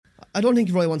I don't think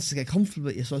he really wants to get comfortable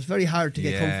with you, so it's very hard to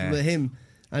get comfortable with him.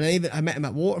 And I met him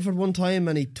at Waterford one time,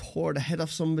 and he tore the head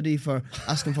off somebody for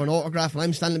asking for an autograph, and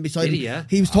I'm standing beside him. Yeah?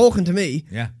 He was talking to me,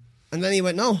 and then he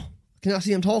went, "No, can I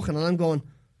see him talking?" And I'm going,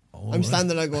 I'm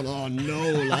standing there going, "Oh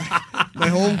no, like, my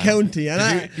home county."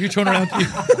 And you turn around.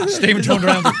 Stephen turned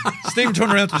around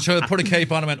to the child, put a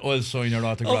cape on him, and "I'll sign your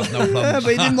autograph, no problem." Yeah,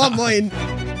 but he didn't want mine.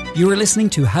 You are listening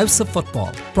to House of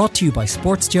Football, brought to you by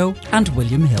Sports Joe and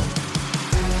William Hill.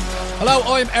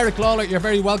 Hello, I'm Eric Lawler. You're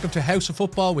very welcome to House of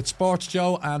Football with Sports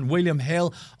Joe and William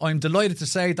Hill. I'm delighted to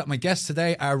say that my guest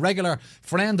today, our regular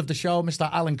friend of the show, Mr.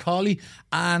 Alan Cawley,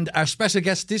 and our special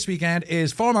guest this weekend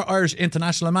is former Irish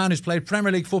international, a man who's played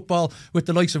Premier League football with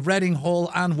the likes of Reading, Hull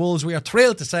and Wolves. We are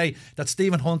thrilled to say that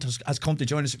Stephen Hunt has come to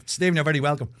join us. Stephen, you're very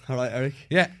welcome. All right, Eric.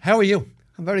 Yeah, how are you?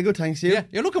 I'm very good, thanks. You? Yeah,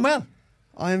 you're looking well.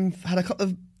 I've had a couple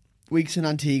of weeks in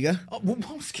Antigua. I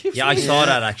saw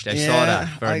that actually. I saw that.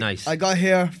 Very nice. I got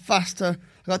here faster.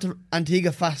 I got to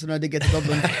Antigua faster than I did get to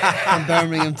Dublin from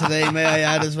Birmingham today, may I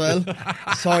add as well.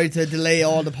 Sorry to delay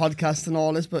all the podcasts and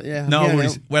all this, but yeah. No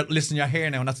worries. Now. Well, listen, you're here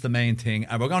now, and that's the main thing.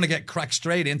 And we're going to get cracked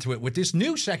straight into it with this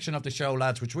new section of the show,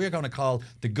 lads, which we're going to call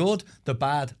the good, the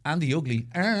bad, and the ugly.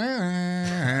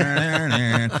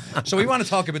 So we want to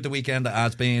talk about the weekend that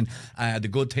has been, the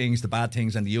good things, the bad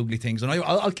things, and the ugly things. And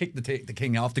I'll kick the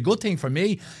king off. The good thing for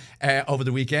me over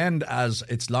the weekend, as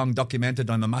it's long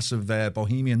documented, I'm a massive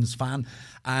Bohemians fan.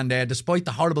 And despite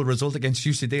the horrible result against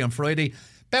UCD on Friday,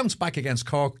 bounced back against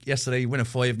Cork yesterday, win a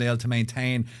 5-0 to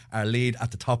maintain our lead at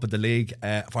the top of the league.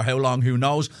 For how long, who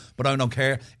knows? But I don't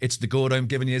care. It's the good I'm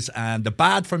giving you. And the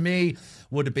bad for me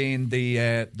would have been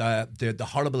the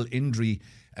horrible injury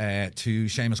to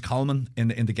Seamus Coleman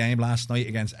in the game last night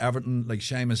against Everton. Like,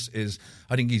 Seamus is,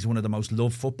 I think he's one of the most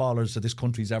loved footballers that this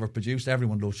country's ever produced.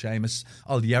 Everyone loves Seamus.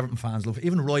 All the Everton fans love,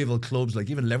 even rival clubs,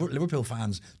 like even Liverpool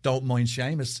fans don't mind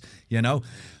Seamus, you know.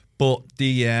 But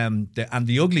the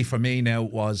ugly for me now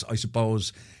was, I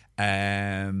suppose,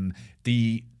 it's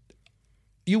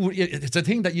a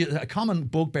thing that a common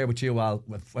bugbear with you, Al,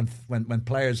 when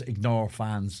players ignore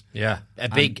fans. Yeah, a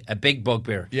big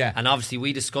bugbear. Yeah, and obviously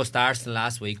we discussed Arsenal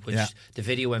last week, which the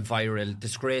video went viral,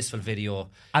 disgraceful video.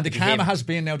 And the karma has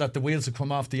been now that the wheels have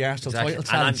come off the Arsenal title challenge.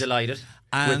 And I'm delighted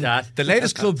with that. The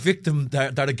latest club victim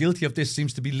that are guilty of this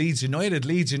seems to be Leeds United.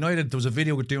 Leeds United, there was a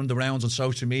video doing the rounds on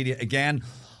social media again,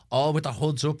 all with their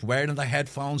hoods up, wearing their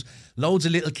headphones, loads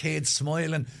of little kids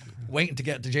smiling, waiting to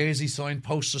get the jersey signed,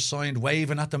 posters signed,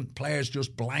 waving at them. Players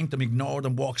just blanked them, ignored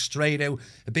them, walked straight out.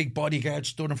 A big bodyguard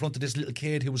stood in front of this little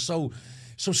kid who was so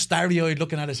starry-eyed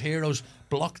looking at his heroes,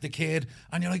 blocked the kid,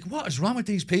 and you're like, what is wrong with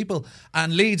these people?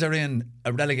 And Leeds are in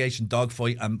a relegation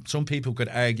dogfight, and some people could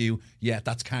argue, yeah,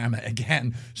 that's karma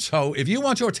again. So if you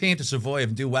want your team to survive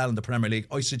and do well in the Premier League,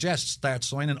 I suggest start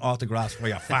signing autographs for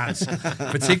your fans,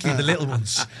 particularly the little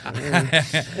ones.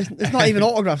 It's not even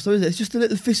autographs, though, is it? It's just a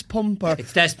little fist pump or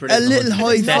it's desperate, a little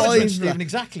high five. Stephen,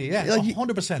 exactly, yeah, like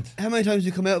 100%. How many times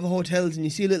you come out of hotels and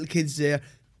you see little kids there?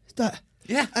 Is that...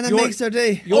 Yeah, and it makes their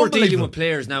day. You're dealing with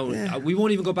players now. Yeah. We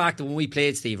won't even go back to when we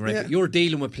played, Stephen. Right? Yeah. You're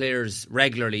dealing with players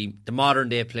regularly. The modern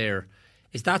day player,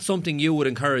 is that something you would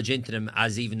encourage into them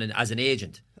as an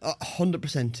agent?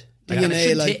 100%.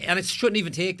 And it shouldn't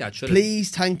even take that. Should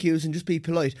please, thank yous, and just be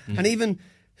polite. And even,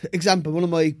 example, one of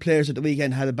my players at the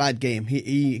weekend had a bad game.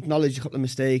 He acknowledged a couple of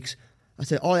mistakes. I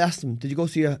asked him, "Did you go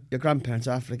see your grandparents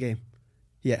after the game?"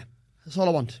 Yeah. That's all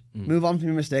I want. Move on from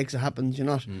your mistakes. It happens. You're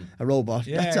not a robot.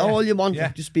 That's all you want.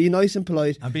 Just be nice and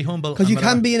polite. And be humble. Because you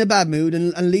can be in a bad mood,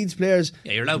 and Leeds players...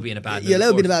 Yeah, you're allowed to be in a bad mood. You're allowed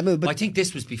to be in a bad mood. But I think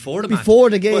this was before the match. Before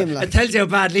the game. Well, it tells you how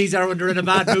bad Leeds are when they're in a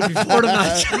bad mood before the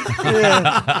match.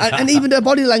 and even their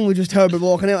body language was terrible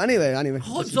walking out. Anyway.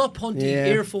 Hoods up, Hunty,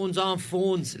 earphones on,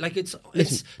 phones. Like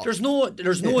there's no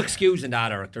excuse in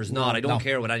that, Eric. There's not. I don't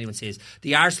care what anyone says.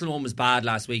 The Arsenal one was bad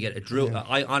last week. It drew.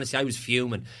 I was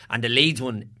fuming. And the Leeds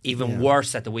one, even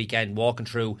worse at the weekend. Walking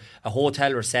through a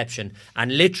hotel reception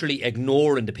and literally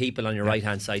ignoring the people on your right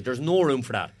hand side. There's no room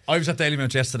for that. I was at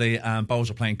Dalymount yesterday and Bows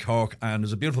were playing Cork, and there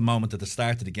was a beautiful moment at the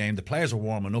start of the game. The players were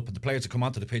warming up and the players had come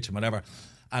onto the pitch and whatever,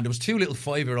 and there was two little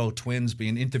 5-year-old twins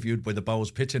being interviewed by the Bows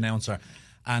pitch announcer.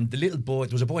 And the little boy,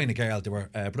 there was a boy and a girl, they were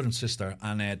brother and sister,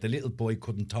 and the little boy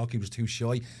couldn't talk, he was too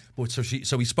shy. But so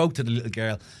he spoke to the little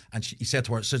girl, and he said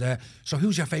to her, so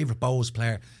who's your favourite Bows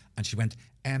player? And she went,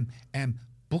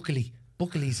 Buckley.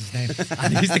 Buckley's his name,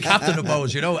 and he's the captain of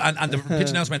Bows, you know. And the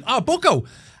pitch announcer went, "Oh, Bucko,"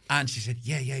 and she said,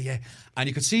 "Yeah." And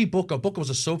you could see Bucko. Bucko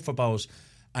was a sub for Bows,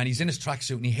 and he's in his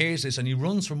tracksuit and he hears this and he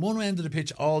runs from one end of the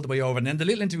pitch all the way over. And then the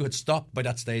little interview had stopped by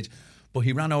that stage, but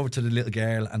he ran over to the little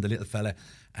girl and the little fella,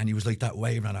 and he was like that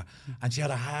waving at her, and she had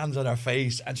her hands on her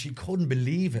face, and she couldn't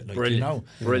believe it, like, Brilliant. you know.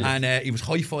 Brilliant. And he was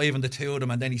high-fiving the two of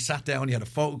them, and then he sat down, he had a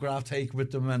photograph taken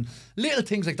with them, and little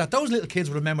things like that. Those little kids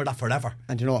will remember that forever.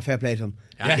 And you know what, fair play to him.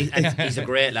 He's a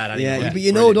great lad. Anyway. Yeah, but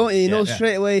you know, don't you? You know Yeah.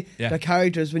 straight away Yeah. their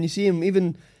characters when you see him.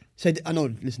 Even said, I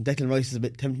know. Listen, Declan Rice is a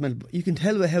bit temperamental, but you can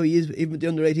tell by how he is, even with the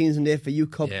under-18s in the FAU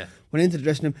Cup. Yeah. Went into the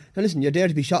dressing room. Now listen, you're there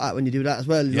to be shot at when you do that as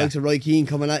well. The Yeah. likes of Roy Keane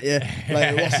coming at you,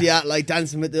 like what's he at, like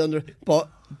dancing with the under. But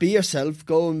be yourself.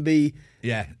 Go and be.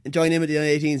 Yeah. Join in with the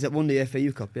under-18s that won the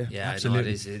FAU Cup. Yeah. Yeah,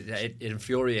 Absolutely. it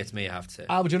infuriates me, I have to say.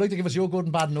 Would you like to give us your good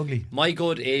and bad and ugly? My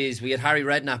good is we had Harry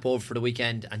Redknapp over for the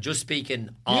weekend, and just speaking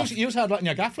off, You had that in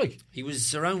your gaff, like. he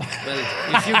was around,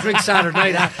 well, a few drinks Saturday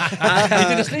night.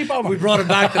 He did a sleepover. We brought him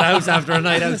back to the house after a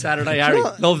night out Saturday. Harry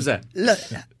loves it. Look,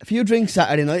 a few drinks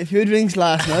Saturday night, a few drinks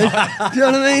last night. Do you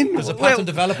know what I mean? There's a pattern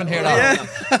developing here now. Yeah.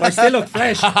 I still look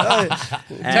fresh.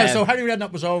 So Harry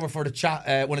Redknapp was over for the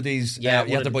chat, one of these, you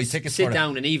had to buy tickets sit for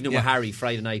down an evening with Yeah. Harry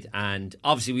Friday night, and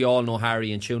obviously we all know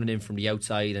Harry and tuning in from the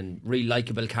outside, and really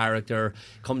likeable character,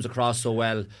 comes across so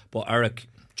well. But Eric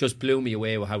just blew me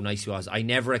away with how nice he was. I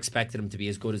never expected him to be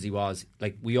as good as he was.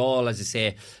 Like, we all, as I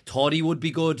say, thought he would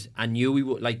be good and knew he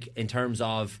would, like, in terms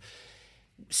of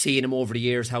seeing him over the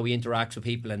years, how he interacts with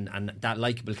people and that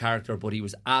likeable character, but he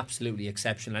was absolutely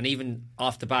exceptional. And even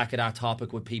off the back of that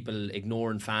topic with people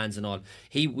ignoring fans and all,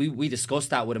 we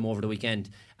discussed that with him over the weekend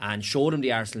and showed him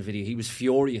the Arsenal video. He was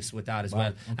furious with that as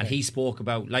well. Okay. And he spoke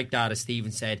about, like that, as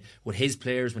Stephen said, with his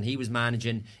players when he was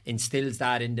managing, instills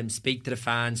that in them, speak to the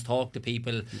fans, talk to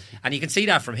people. And you can see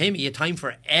that from him. He had time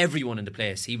for everyone in the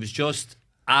place. He was just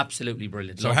absolutely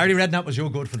brilliant. So Loved Harry it. Redknapp was your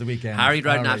good for the weekend. Harry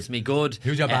All Redknapp's me good.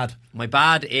 Who's your bad? My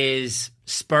bad is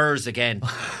Spurs again.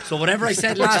 So whatever I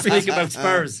said last week about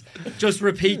Spurs, just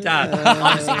repeat that.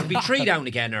 Honestly, it could be 3 down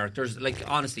again, Eric. There's, like,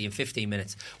 honestly, in 15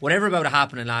 minutes. Whatever about it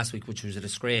happening last week, which was a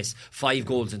disgrace, 5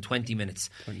 goals in 20 minutes.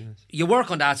 You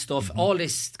work on that stuff, all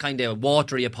this kind of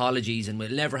watery apologies and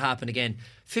will never happen again.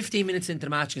 15 minutes into the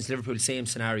match against Liverpool, same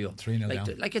scenario. 3-0 like,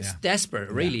 down. like, it's Yeah. desperate.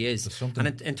 It really is. there's something.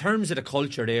 And in terms of the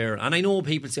culture there, and I know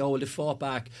people say, oh, well, they fought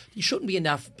back. You shouldn't be in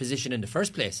that position in the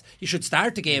first place. You should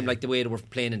start the game like the way they were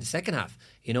playing in the second half,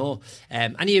 you know.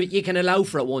 And you can allow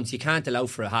for it once. You can't allow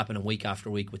for it happening week after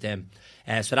week with them.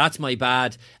 So that's my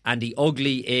bad. And the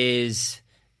ugly is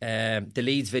the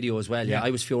Leeds video as well. Yeah,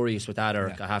 I was furious with that,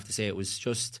 Eric. I have to say, it was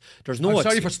just, there's no. I'm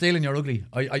sorry for stealing your ugly.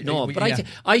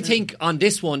 I think on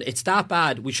this one it's that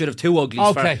bad. We should have 2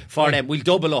 uglies for them. We'll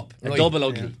double up, a double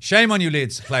ugly. Yeah. Shame on you,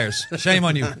 Leeds players. Shame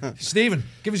on you, Stephen.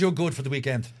 Give us your good for the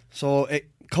weekend. So it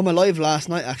come alive last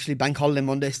night, actually, bank holiday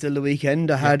Monday, still the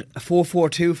weekend. I had a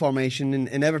 4-4-2 formation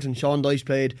in Everton. Sean Dyche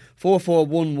played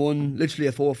 4-4-1-1, literally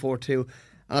a 4-4-2,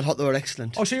 and I thought they were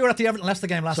excellent. Oh, so you were at the Everton Leicester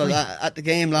game last night? At the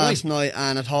game last night,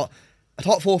 and I thought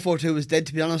 4-4-2 was dead,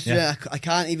 to be honest with you. I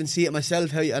can't even see it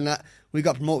myself. We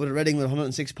got promoted with Reading with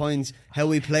 106 points. How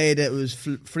we played it was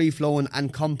free flowing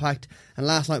and compact. And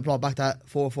last night brought back that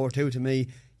 4-4-2 to me.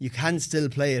 You can still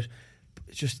play it.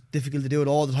 It's just difficult to do it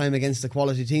all the time against the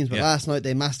quality teams. But last night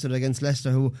they mastered it against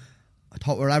Leicester, who I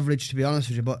thought were average, to be honest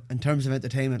with you. But in terms of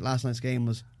entertainment, last night's game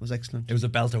was excellent. It was a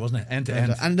belter, wasn't it? End to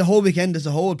end. And the whole weekend as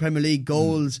a whole, Premier League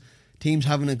goals, teams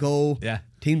having a go. Yeah.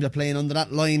 Teams are playing under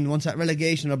that line. Once that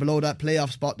relegation or below that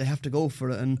playoff spot, they have to go for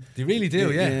it. And they really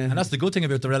do, yeah. And that's the good thing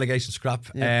about the relegation scrap.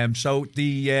 Yeah. So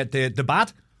the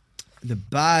bad? The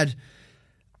bad,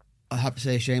 I have to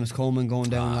say, Seamus Coleman going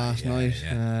down last night.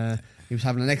 Yeah. He was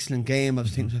having an excellent game. I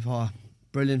was thinking,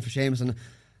 brilliant for Seamus. And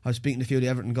I was speaking to a few of the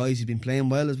Everton guys. He's been playing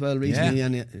well as well recently,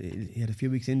 and he had a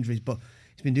few weeks injuries, but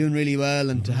he's been doing really well.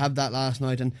 And to have that last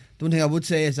night, and the one thing I would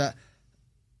say is that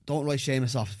don't write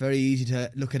Seamus off. It's very easy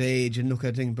to look at age and look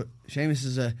at things, but Seamus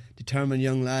is a determined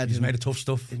young lad. He's made of tough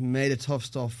stuff. He's made of tough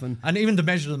stuff, and even the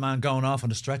measure of the man going off on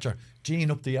the stretcher, geeing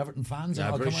up the Everton fans.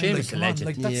 Yeah, but Seamus is a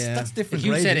legend. That's different.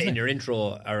 You grade, said it isn't in your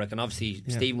intro, Eric, and obviously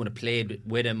Stephen would have played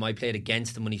with him. I played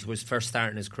against him when he was first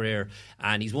starting his career,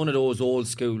 and he's one of those old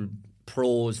school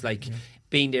pros, like.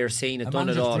 Been there, seen it, done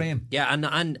it all. Dream. Yeah,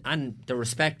 and the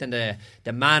respect and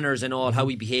the manners and all, how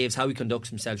he behaves, how he conducts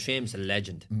himself. Seamus is a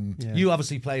legend. Yeah. You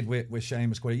obviously played with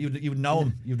Seamus quite. You know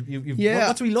him.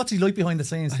 What's he like behind the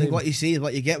scenes? I think what you see is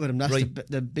what you get with him. That's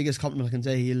the biggest compliment I can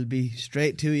say. He'll be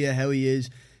straight to you, how he is.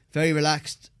 Very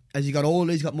relaxed. As he got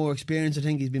older, he's got more experience. I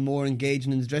think he's been more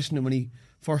engaging in the dressing room when he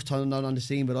first turned on the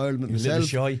scene with Ireland. He was a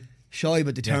little shy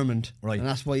but determined. Yeah, right. And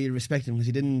that's why you respect him, because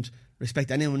he didn't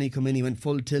respect anyone when he come in. He went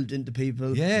full tilt into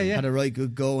people. Had a right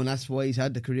good go, and that's why he's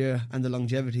had the career and the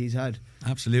longevity he's had.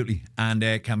 Absolutely. And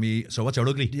so what's your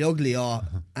ugly? The ugly,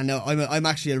 and now I'm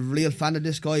actually a real fan of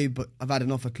this guy, but I've had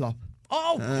enough of Klopp.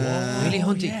 Really,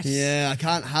 Hunty? Yes. Yeah, I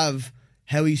can't have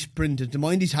how he sprinted. To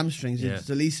mind his hamstrings, it's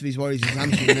the least of his worries. His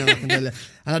hamstrings now, I can tell you.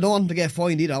 And I don't want him to get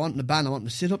fined either. I want him to ban. I want him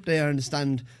to sit up there in the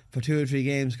stand for 2 or 3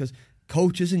 games, because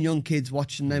coaches and young kids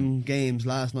watching them games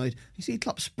last night, you see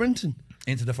Klopp sprinting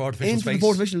into the fourth official's into the face.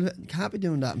 fourth official. Can't be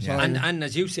doing that. I'm sorry. And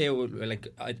as you say, like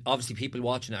obviously people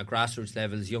watching at grassroots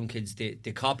levels, young kids, they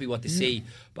copy what they see.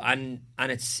 But and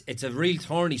it's a real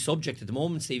thorny subject at the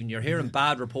moment, Stephen. You're hearing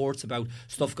bad reports about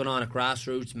stuff going on at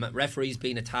grassroots, referees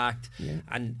being attacked,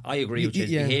 and I agree with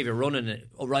his behaviour, running it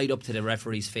right up to the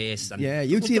referee's face. And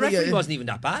the referee wasn't even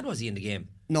that bad, was he, in the game?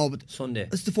 No, but Sunday.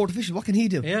 It's the fourth official. What can he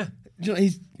do? Yeah. You know,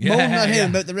 he's moaning at him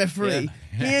about the referee.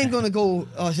 He ain't going to go,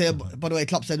 by the way,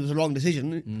 Klopp said it was a wrong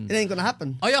decision. It ain't going to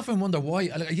happen. I often wonder why.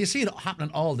 You see it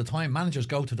happening all the time. Managers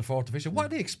go to the fourth official. What are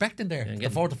they expecting there? The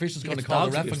fourth official's going to call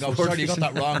the ref and go, sorry, you got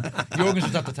that wrong. Jurgen's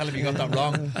just have to tell him you got that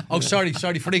wrong. Oh, sorry,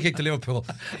 free kick to Liverpool.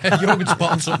 Jurgen's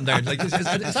spotting something there. Like, is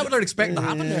that what they're expecting to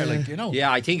happen there? Like, you know?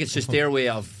 Yeah, I think it's just their way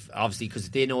of, obviously, because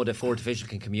they know the fourth official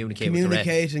can communicate with the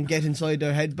ref. And get inside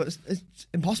their head, but it's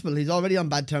impossible. He's already on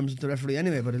bad terms with the referee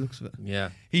anyway, but it looks of it. Yeah.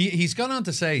 He's gone on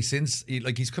to say, since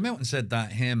he's come out and said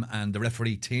that him and the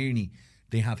referee Tierney,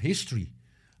 they have history,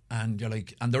 and you're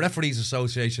like, and the Referees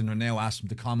Association are now asked him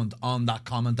to comment on that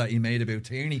comment that he made about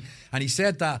Tierney, and he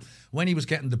said that when he was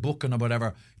getting the booking or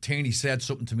whatever, Tierney said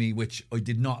something to me which I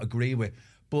did not agree with,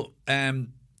 but I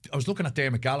was looking at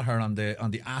Dermot Gallagher on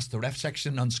the Ask the Ref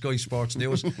section on Sky Sports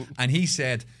News, and he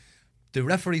said the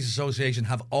Referees Association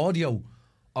have audio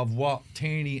of what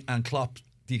Tierney and Klopp,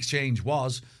 the exchange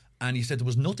was, and he said there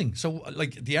was nothing. So,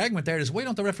 like, the argument there is, why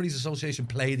don't the Referees Association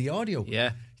play the audio?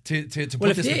 Yeah. To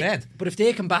put this to bed. But if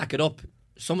they can back it up,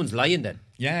 someone's lying then.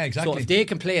 Yeah, exactly. So if they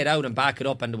can play it out and back it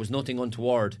up and there was nothing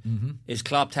untoward, is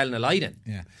Klopp telling a lie then?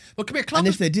 Yeah. Well, come here, Klopp. And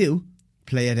if they do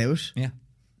play it out, yeah,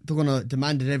 they're going to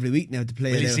demand it every week now to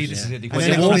play it out. See, this is it. And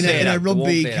then it'll be in a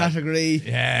rugby category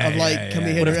of like, can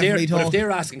we hear the referee talk? But if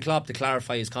they're asking Klopp to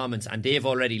clarify his comments and they've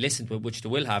already listened to it, which they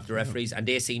will have, the referees, and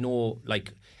they see no,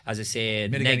 like, as I say,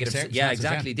 negative. Yeah,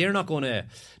 exactly. They're not going to,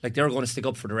 like, they're going to stick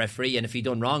up for the referee, and if he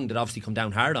done wrong, they'd obviously come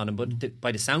down hard on him. But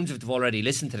by the sounds of it, they've already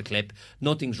listened to the clip.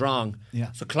 Nothing's wrong.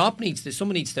 Yeah. So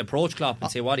someone needs to approach Klopp and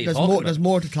say, what are you talking about? There's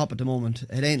more to Klopp at the moment.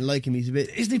 It ain't like him. He's a bit.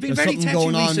 Isn't he been very touchy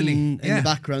going on recently? in the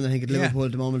background, I think, at Liverpool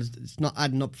at the moment. It's not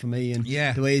adding up for me. And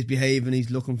the way he's behaving,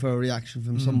 he's looking for a reaction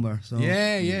from somewhere. So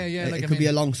it could be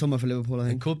a long summer for Liverpool, I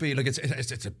think. It could be. Like,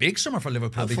 it's a big summer for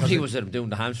Liverpool. How funny was it doing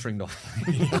the hamstring though?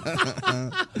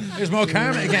 There's more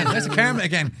karma again. There's a karma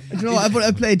again. You know,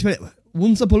 I played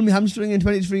once I pulled my hamstring in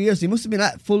 23 years. He must have been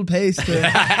at full pace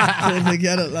to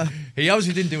get it. Like. He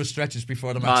obviously didn't do his stretches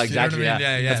before the match. Oh, exactly. You know what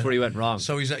I mean? Yeah. That's where he went wrong.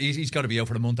 So he's got to be out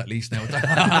for a month at least now.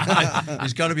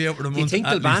 He's got to be out for a month. Do you think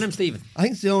they'll ban him, Stephen? I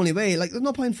think it's the only way. Like, there's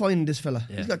no point finding this fella.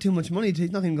 He's got too much money.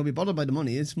 He's not even going to be bothered by the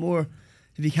money. It's more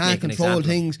if he can't control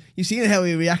things. You've seen how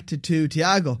he reacted to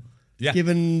Thiago,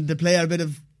 giving the player a bit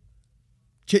of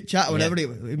chit chat or whatever.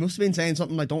 He must have been saying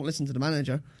something like, "Don't listen to the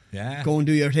manager. Go and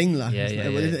do your thing." Like.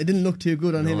 It didn't look too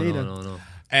good on him either. No.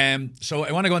 So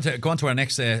I want to go on to our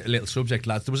next little subject,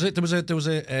 lads. There was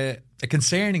a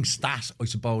concerning stat, I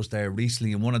suppose, there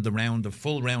recently in one of the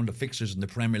full round of fixtures in the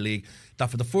Premier League, that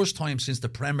for the first time since the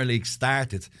Premier League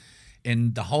started,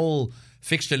 in the whole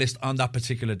fixture list on that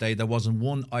particular day, there wasn't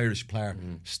one Irish player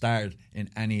starred in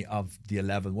any of the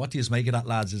 11. What do you make of that,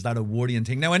 lads? Is that a worrying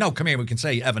thing? Now, I know, come here, we can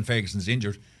say Evan Ferguson's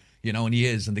injured, you know, and he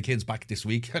is, and the kid's back this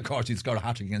week. Of course, he's got a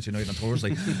hat-trick against United on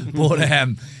Thursday. But,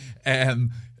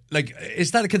 like, is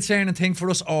that a concerning thing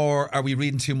for us, or are we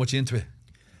reading too much into it?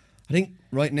 I think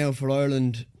right now for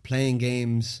Ireland, playing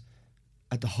games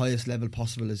at the highest level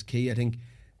possible is key. I think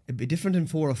it'd be different in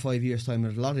 4 or 5 years' time.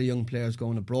 There's a lot of young players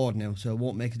going abroad now, so it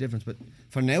won't make a difference. But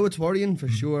for now, it's worrying for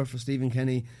sure for Stephen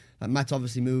Kenny. Matt's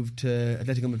obviously moved to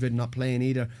Atletico Madrid, not playing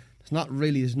either. It's not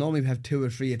really. There's normally we have 2 or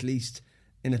 3 at least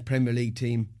in a Premier League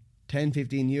team. 10,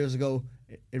 15 years ago,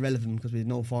 irrelevant because we had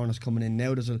no foreigners coming in.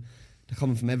 Now they're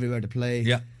coming from everywhere to play.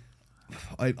 Yeah.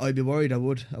 I'd be worried. I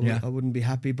wouldn't be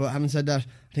happy. But having said that,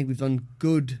 I think we've done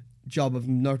good job of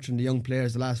nurturing the young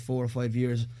players the last 4 or 5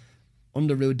 years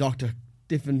under Ruud Doctor.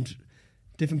 Different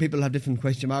people have different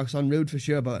question marks on Ruud for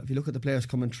sure. But if you look at the players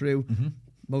coming through,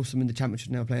 most of them in the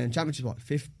Championship now playing. Championship, what,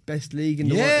 5th best league in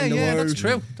the world? Yeah, that's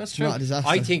true. That's true. Not a disaster.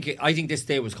 I think this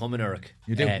day was coming, Eric.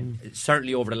 You do?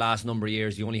 Certainly over the last number of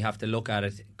years, you only have to look at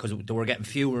it because they were getting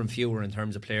fewer and fewer in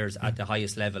terms of players at the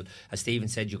highest level. As Stephen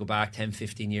said, you go back 10,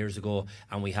 15 years ago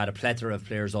and we had a plethora of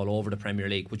players all over the Premier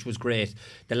League, which was great.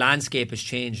 The landscape has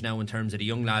changed now in terms of the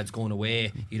young lads going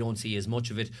away. You don't see as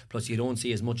much of it. Plus, you don't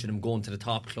see as much of them going to the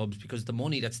top clubs because the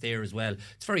money that's there as well.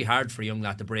 It's very hard for a young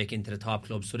lad to break into the top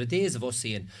clubs. So the days of us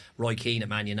seeing saying Roy Keane at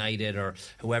Man United or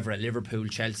whoever at Liverpool,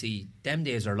 Chelsea, them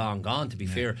days are long gone, to be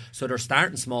fair. So they're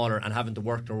starting smaller and having to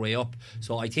work their way up.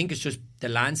 So I think it's just the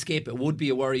landscape. It would be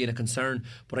a worry and a concern,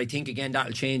 but I think again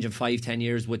that'll change in 5-10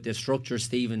 years with the structures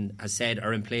Stephen has said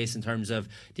are in place in terms of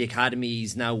the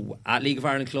academies now at League of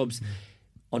Ireland clubs.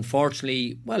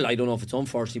 Unfortunately, well, I don't know if it's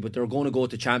unfortunately, but they're going to go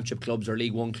to Championship clubs or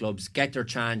League One clubs, get their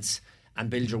chance and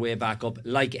build your way back up,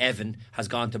 like Evan has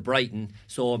gone to Brighton.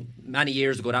 So many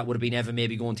years ago that would have been Evan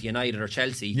maybe going to United or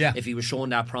Chelsea. If he was shown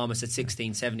that promise at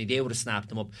 16, 17, they would have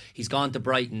snapped him up. He's gone to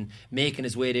Brighton, making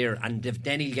his way there, and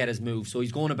then he'll get his move. So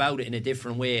he's going about it in a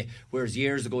different way, whereas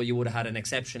years ago you would have had an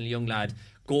exceptionally young lad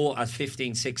go at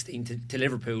 15, 16 to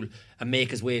Liverpool and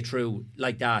make his way through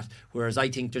like that. Whereas I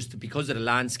think just because of the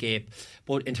landscape,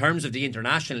 but in terms of the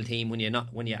international team, when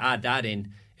you add that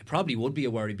in, it probably would be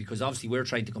a worry, because obviously we're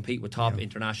trying to compete with top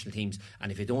international teams,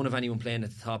 and if you don't have anyone playing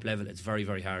at the top level, it's very,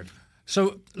 very hard.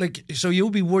 So you'll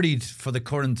be worried for the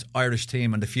current Irish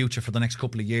team and the future for the next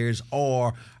couple of years,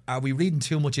 or are we reading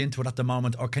too much into it at the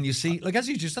moment? Or can you see, as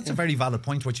you just, that's a very valid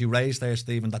point what you raised there,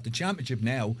 Stephen, that the Championship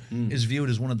now is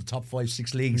viewed as one of the top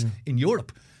 5-6 leagues in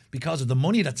Europe because of the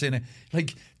money that's in it.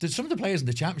 Some of the players in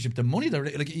the Championship, the money they're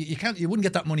you wouldn't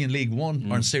get that money in League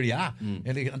One or in Serie A,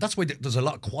 and that's why there's a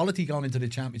lot of quality going into the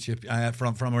Championship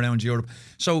from around Europe.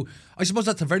 So I suppose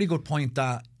that's a very good point,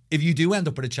 that if you do end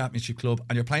up at a Championship club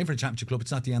and you're playing for a Championship club,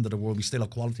 it's not the end of the world. We still have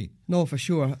quality. No, for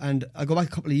sure. And I go back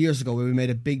a couple of years ago where we made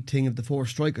a big thing of the 4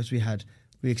 strikers we had.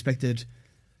 We expected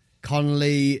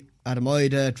Connolly, Adam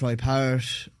Ida, Troy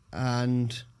Parrott,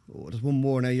 and there's one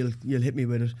more now. You'll hit me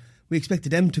with it. We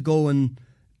expected them to go and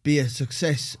be a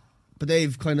success, but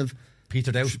they've kind of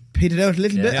petered out a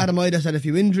little bit. Adam Ida's had a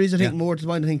few injuries, I think, more to the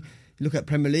mind. I think you look at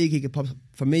Premier League, he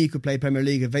could play Premier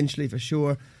League eventually for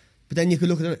sure. But then you could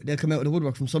look at it, they'll come out of the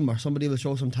woodwork from somewhere. Somebody will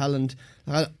show some talent.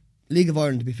 League of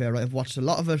Ireland, to be fair, right, I've watched a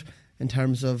lot of it in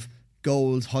terms of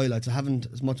goals, highlights. I haven't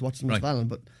as much watched them as Fallon,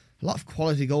 but a lot of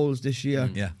quality goals this year.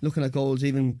 Looking at goals,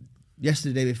 even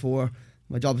yesterday, day before,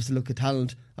 my job is to look at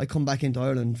talent. I come back into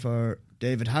Ireland for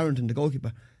David Harrington, the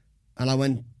goalkeeper, and I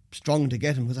went strong to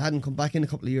get him because I hadn't come back in a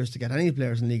couple of years to get any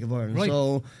players in League of Ireland.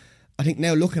 So I think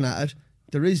now looking at it,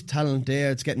 there is talent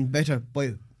there. It's getting better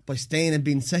by staying and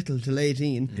being settled till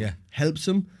 18 helps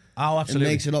him. Oh, absolutely.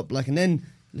 And makes it up. And then,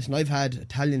 listen, I've had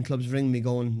Italian clubs ring me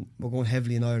going, we're going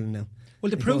heavily in Ireland now.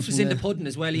 Well, the proof is in the pudding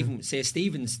as well. Even, say,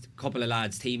 Stephen's couple of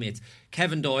lads, teammates.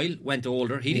 Kevin Doyle went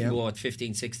older. He didn't go at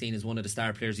 15, 16 as one of the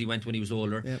star players. He went when he was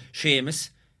older. Seamus,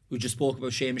 we just spoke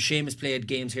about Seamus. Seamus played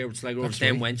games here with Sligo Rovers,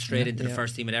 then went straight into the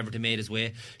first team at Everton, made his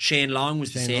way. Shane Long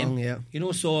was the same.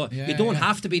 So you don't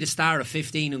have to be the star of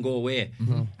 15 and go away.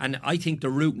 And I think the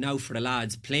route now for the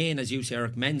lads, playing, as you say,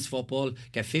 Eric, men's football,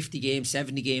 get 50 games,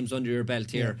 70 games under your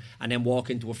belt here, and then walk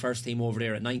into a first team over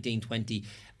there at 19, 20.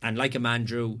 And like a man,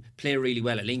 Drew, play really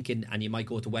well at Lincoln, and you might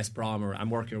go to West Brom and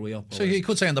work your way up. So you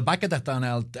could say on the back of that,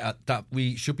 Donnell, that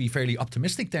we should be fairly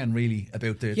optimistic then, really,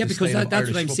 about the because that's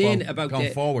what I'm saying about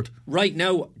going forward. Right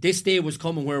now, this day was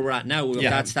coming where we're at now.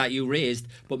 That stat you raised,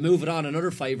 but move it on another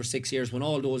 5 or 6 years when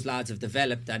all those lads have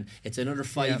developed, and it's another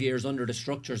 5 years under the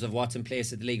structures of what's in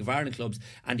place at the League of Ireland clubs,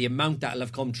 and the amount that'll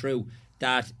have come through,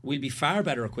 that we'll be far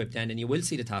better equipped then, and you will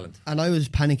see the talent. And I was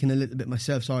panicking a little bit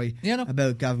myself,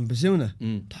 about Gavin Bazuna.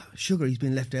 Sugar, he's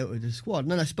been left out of the squad. And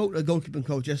then I spoke to a goalkeeping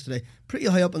coach yesterday, pretty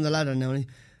high up on the ladder now, and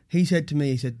he said to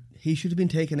me, he should have been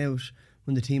taken out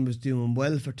when the team was doing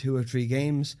well for 2 or 3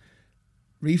 games,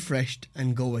 refreshed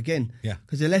and go again.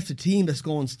 Because they left a team that's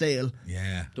going stale.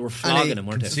 They were flogging him,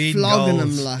 weren't they? Flogging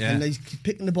him, and he's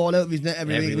picking the ball out of his net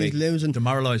every week. He's losing.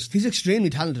 Demoralised. He's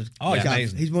extremely talented.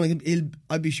 Amazing. He's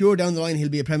I'd be sure down the line he'll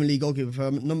be a Premier League goalkeeper for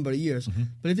a number of years.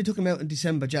 But if they took him out in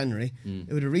December, January,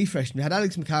 it would have refreshed him. We had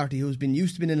Alex McCarthy, who's been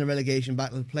used to being in a relegation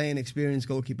battle, playing experienced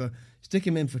goalkeeper, stick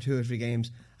him in for 2 or 3 games,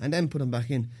 and then put him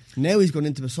back in. Now he's going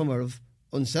into a summer of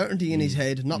uncertainty in his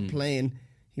head, not playing.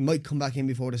 He might come back in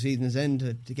before the season's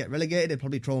end to get relegated. They'll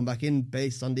probably throw him back in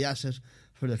based on the asset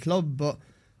for the club, but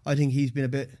I think he's been a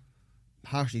bit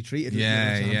harshly treated. We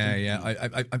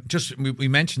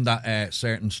mentioned that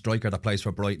certain striker that plays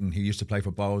for Brighton. He used to play for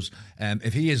Bows.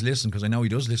 If he is listening, because I know he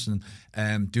does listen,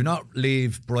 do not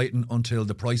leave Brighton until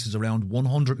the price is around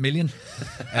 100 million.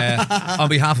 On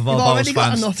behalf of all Bows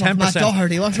fans,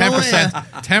 10%.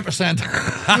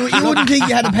 10%. You wouldn't think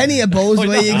you had a penny of Bows the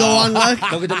way you go on.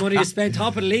 Look at the money you spent,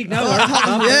 top of the league now.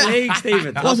 Top of the league,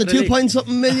 Stephen. Was it 2 point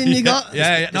something million you got?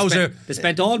 They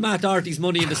spent all Matt Doherty's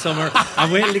money in the summer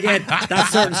and waiting to get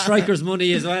That's certain strikers'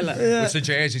 money as well. With the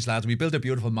jerseys, lads, we built a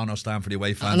beautiful mono stand for the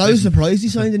away fans. And I was surprised he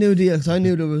signed a new deal because I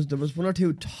knew there was one or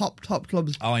two top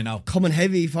clubs. Oh, I know. Coming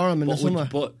heavy for him in the summer.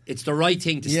 But it's the right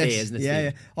thing to stay, isn't it?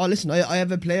 Yeah. Oh, listen, I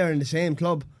have a player in the same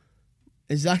club,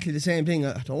 exactly the same thing.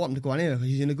 I don't want him to go anywhere because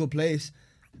he's in a good place.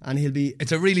 And he'll be.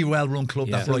 It's a really well-run club,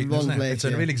 that Brighton, isn't it? Place, it's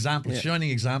a real example, shining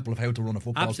example of how to run a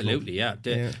football Absolutely, club.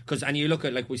 Because and you look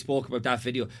at, like we spoke about that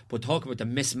video, but talk about the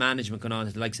mismanagement going on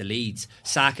at the likes of Leeds,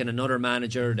 sacking another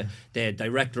manager, the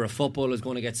director of football is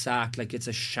going to get sacked. Like, it's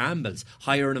a shambles.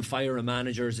 Hiring and firing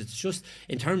managers. It's just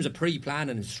in terms of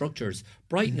pre-planning and structures.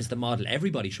 Brighton is the model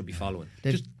everybody should be following.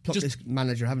 They've plucked this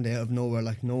manager, haven't they, out of nowhere?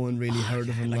 Like, no one really heard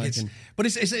of him. But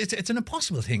it's an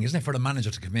impossible thing, isn't it, for the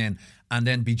manager to come in and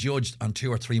then be judged on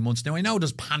 2 or 3 months. Now, I know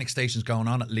there's panic stations going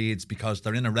on at Leeds because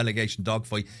they're in a relegation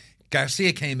dogfight.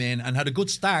 Garcia came in and had a good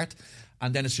start,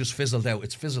 and then it's just fizzled out.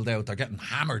 It's fizzled out. They're getting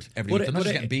hammered every week. They're not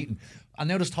just getting beaten. And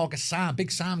now there's talk of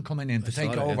Big Sam coming in to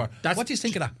take over. What do you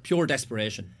think of that? Pure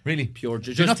desperation. Really? Pure.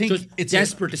 Do you not think just it's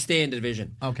desperate to stay in the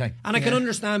division. Okay. And I can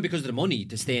understand because of the money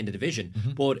to stay in the division.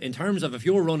 But in terms of if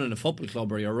you're running a football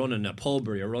club or you're running a pub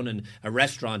or you're running a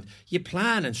restaurant, you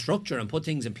plan and structure and put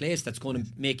things in place that's going to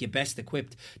make you best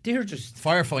equipped. They're just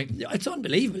firefighting. It's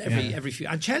unbelievable every few.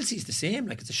 And Chelsea's the same.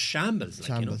 Like, it's a shambles.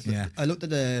 Shambles. Like, I looked at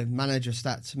the manager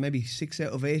stats. Maybe 6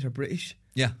 out of 8 are British.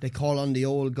 Yeah. They call on the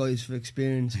old guys for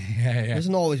experience. Yeah. It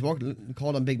doesn't always work.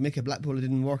 Called on Big Mick at Blackpool. It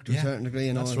didn't work to a certain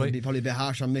degree. That's right. It'd be probably a bit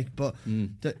harsh on Mick. But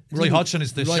Roy Hodgson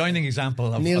is the shining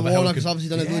example of Neil Warnock has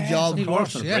obviously done a good job. Neil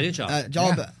Warnock's done a brilliant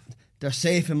job. They're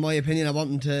safe, in my opinion. I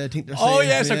want them to think they're safe. Oh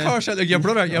yes, of course. Your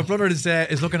brother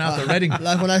is looking after Reading.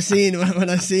 Like when I seen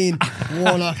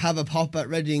Warnock have a pop at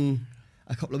Reading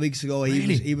a couple of weeks ago,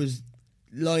 he was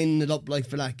lining it up like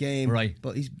for that game. Right.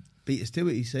 But he's beat us to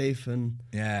it. He's safe and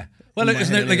Well,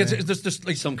 isn't it like it's just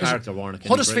like some character Warnock.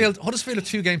 Huddersfield had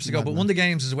 2 games to go, but one of the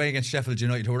games is away against Sheffield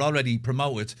United, who were already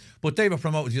promoted, but they were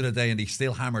promoted the other day, and they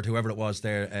still hammered whoever it was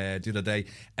there the other day.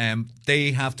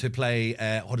 They have to play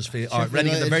Huddersfield or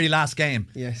Reading in the very last game.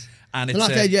 Yes, and they're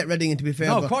not dead yet, Reading. To be fair,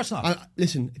 no, of course not.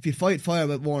 Listen, if you fight fire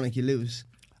with Warnock, you lose.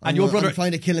 And your brother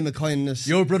trying to kill him with kindness.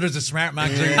 Your brother's a smart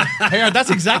man. Here, that's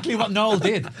exactly what Noel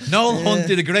did. Noel Hunt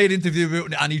did a great interview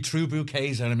and he threw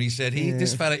bouquets at him. He said,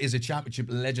 this fella is a championship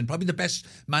legend, probably the best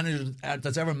manager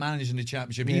that's ever managed in the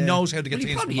championship. He knows how to get things.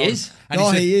 He probably is.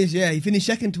 And he is. Yeah, he finished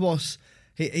second to us.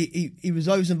 I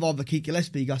was involved with Keith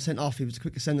Gillespie. He got sent off. He was the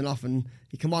quickest sending off, and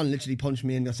he come on and literally punched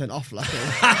me and got sent off. Like,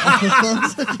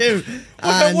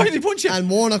 why did he punch you? And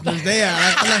Warnock was there.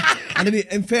 And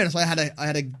in fairness, I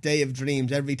had a day of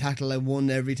dreams. Every tackle I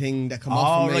won, everything that come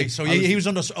off from me. So he was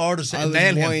under orders. I was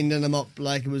winding him up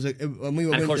like it was when we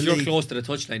were. And of course, you're league, close to the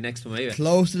touchline next to me.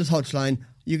 Close to the touchline.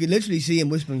 You could literally see him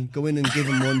whispering, go in and give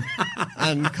him one,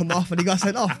 and come off, and he got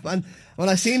sent off. And when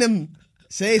I seen him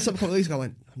say something a couple of weeks ago, I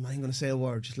went, I'm not even going to say a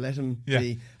word, just let him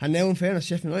be. And now, in fairness,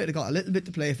 Sheffield United have got a little bit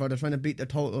to play for. They're trying to beat their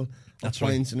total of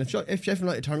points. And if Sheffield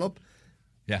United turn up,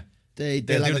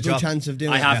 they'll have a good chance of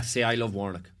doing it. I have to say, I love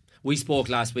Warnock. We spoke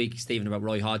last week, Stephen, about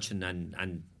Roy Hodgson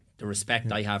and the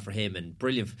respect I have for him, and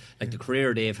brilliant, like the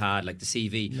career they've had, like the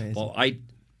CV. Amazing. But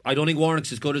I don't think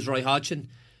Warnock's as good as Roy Hodgson,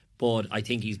 but I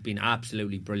think he's been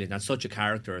absolutely brilliant and such a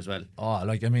character as well. Oh,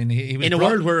 like, I mean, he was in a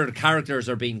world where the characters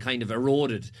are being kind of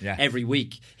eroded every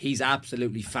week, he's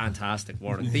absolutely fantastic,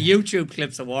 Warnock. The YouTube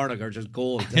clips of Warnock are just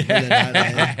gold. He's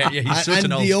such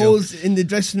an old the school. olds in the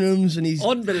dressing rooms, and he's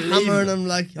unbelievable. hammering them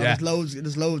like there's loads, and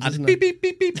isn't beep, there?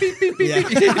 beep, beep, beep, beep, beep,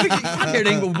 beep.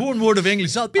 Hearing one word of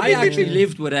English. I actually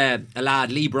lived with a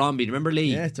lad, Lee Bromby. Remember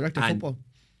Lee? Yeah, director of football.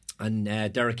 And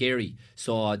Derek Eary.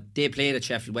 So they played at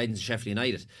Sheffield Wednesday, Sheffield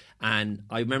United. And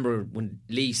I remember when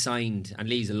Lee signed, and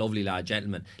Lee's a lovely lad,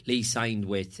 gentleman. Lee signed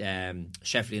with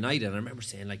Sheffield United, and I remember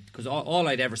saying, like, because all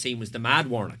I'd ever seen was the mad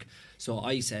Warnock. So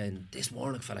I said, this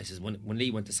Warnock fella, I says, when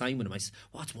Lee went to sign with him, I said,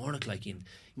 what's Warnock like? He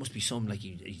must be some, like,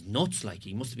 he's nuts, like,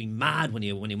 he must have been mad when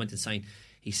he went to sign.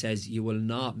 He says, you will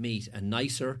not meet a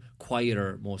nicer,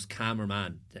 quieter, most calmer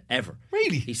man ever.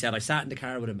 Really? He said, I sat in the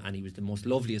car with him and he was the most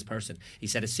loveliest person. He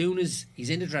said, as soon as he's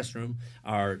in the dressing room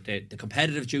or the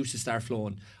competitive juices start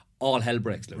flowing, all hell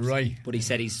breaks loose. Right. But he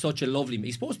said he's such a lovely man.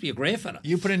 He's supposed to be a great fella.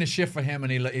 You put in a shift for him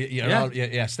and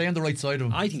stay on the right side of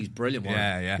him. I think he's brilliant,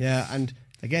 Warnock. Yeah, and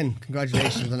again,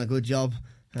 congratulations on a good job.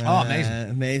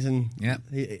 Amazing. Yeah.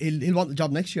 He'll want the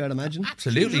job next year, I'd imagine. He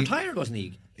Absolutely. was retired, wasn't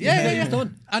he? Yeah. He's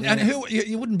done. And who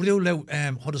you wouldn't rule out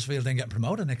Huddersfield then getting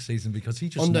promoted next season, because he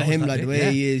just under knows him, that like the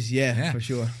way he is, for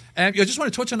sure. I just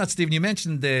want to touch on that, Stephen. You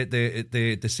mentioned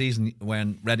the season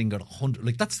when Reading got 100.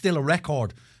 Like, that's still a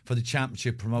record for the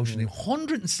championship promotion.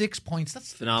 106 points.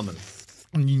 That's phenomenal.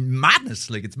 madness.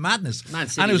 Like, it's madness. Man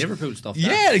City, and it was, Liverpool stuff.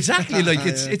 Yeah, exactly. Like,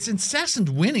 it's incessant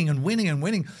winning and winning and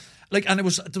winning. Like, and there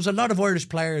was a lot of Irish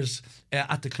players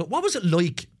at the club. What was it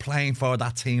like playing for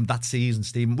that team that season,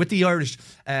 Stephen, with the Irish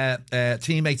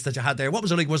teammates that you had there? What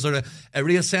was it like? Was there a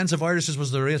real sense of Irishness?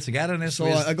 Was there a real togetherness? So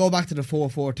I go back to the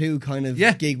 4-4-2 kind of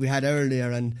gig we had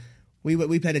earlier, and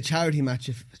we played a charity match,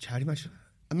 a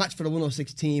match for the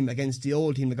 106 team against the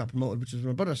old team that got promoted, which was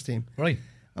my brother's team. Right.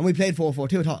 And we played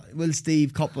 4-4-2. I thought, will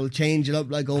Steve Couple change it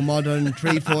up, like go modern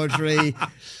 3-4-3,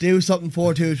 do something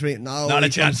 4-2-3? No, not a we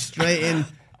chance. Straight in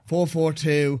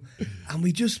 4-4-2, and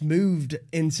we just moved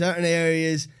in certain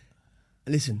areas.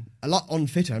 Listen, a lot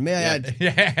unfitter. May I add?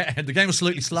 Yeah, the game was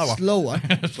slightly slower,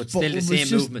 but still the same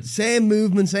movement. Same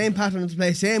movement, same pattern of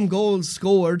play, same goals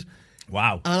scored.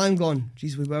 Wow. And I'm going,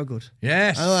 geez, we were good.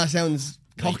 Yes. I know that sounds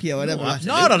cocky or whatever.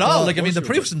 Not at all. Like, I mean, the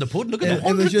proof's in the pudding. Look at the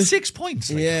 106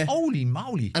 points. Like, holy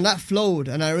moly. And that flowed.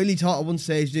 And I really thought at one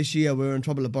stage this year we were in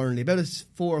trouble at Burnley. About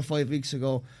 4 or 5 weeks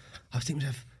ago, I was thinking,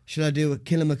 should I do a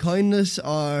kill him a kindness,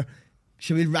 or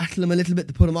should we rattle them a little bit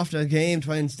to put them off their game,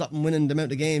 try and stop them winning the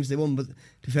amount of games they won? But to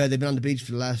be fair, they've been on the beach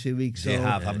for the last few weeks. So they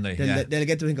have, haven't they? They'll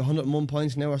get to, I think, 101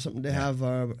 points now or something they have.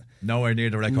 Or nowhere near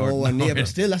the record. Nowhere near, but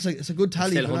still, it's a good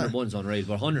tally. Still 101's unreal,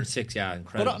 but 106,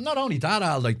 incredible. But not only that,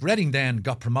 Al, like, Reading then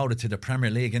got promoted to the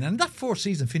Premier League, and that fourth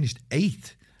season finished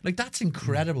 8th. Like, that's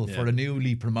incredible for a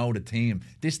newly promoted team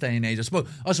this day and age.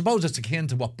 I suppose it's akin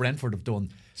to what Brentford have done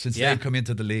since they've come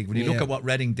into the league. When you look at what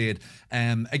Reading did,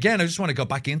 again, I just want to go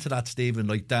back into that, Stephen.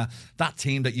 Like, that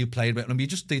team that you played with. I mean,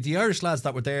 just the Irish lads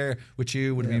that were there with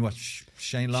you would have been what?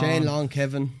 Shane Long,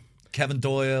 Kevin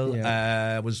Doyle,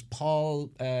 was Paul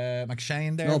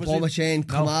McShane there? No, Paul McShane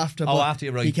come after. Oh, after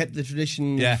you, right. He kept the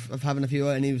tradition of having a few,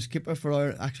 and he was skipper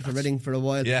for Reading for a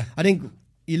while. Yeah. I think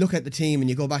you look at the team and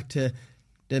you go back to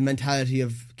the mentality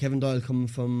of Kevin Doyle coming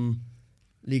from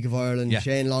League of Ireland,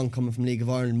 Shane Long coming from League of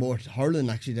Ireland, more hurling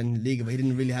actually than League of Ireland. He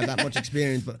didn't really have that much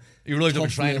experience, but he realised they were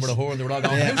training with a whore and they were all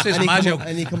going,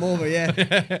 and he come over,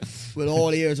 with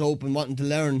all ears open, wanting to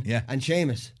learn. And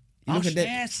Seamus, you look at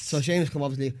that. So Seamus come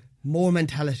obviously more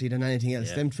mentality than anything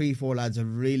else. Them 3-4 lads are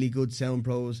really good sound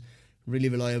pros, really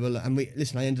reliable. And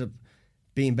I ended up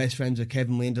being best friends with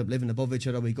Kevin. We ended up living above each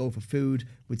other. We'd go for food.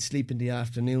 We'd sleep in the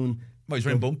afternoon. Well, he's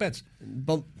wearing bunk beds.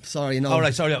 Sorry, no. All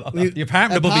right, sorry. The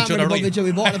apartment above each other, right?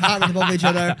 We bought an apartment above each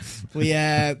other. We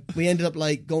ended up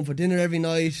like going for dinner every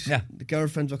night. Yeah. The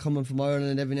girlfriends were coming from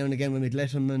Ireland every now and again when we'd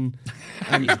let them. And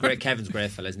he's great. Kevin's a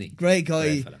great fella, isn't he? Great guy.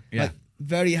 Great fella. Yeah. Like,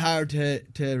 very hard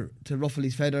to ruffle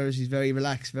his feathers. He's very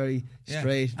relaxed, very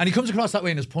straight. And he comes across that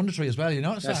way in his punditry as well, you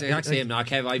notice That's that? exactly him now,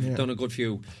 Kev. I've done a good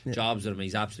few jobs with him.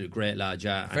 He's absolutely great lad,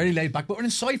 Very laid back, but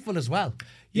insightful as well.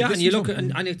 Yeah, and you look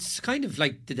and it's kind of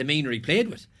like the demeanour he played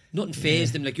with. Nothing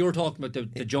fazed him. Like you were talking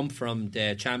about the jump from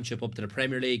the Championship up to the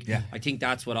Premier League. Yeah. I think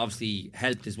that's what obviously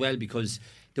helped as well, because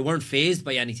they weren't fazed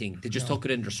by anything. They just took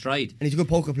it in their stride. And he's a good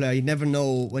poker player. You never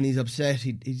know when he's upset.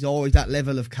 He's always that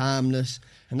level of calmness,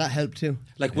 and that helped too.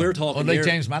 Like we're talking Unlike here,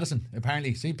 James Madison,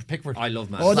 apparently. See, Pickford. I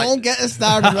love Madison. Oh, don't get us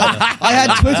started, right? I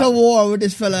had Twitter war with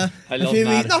this fella I a love few weeks.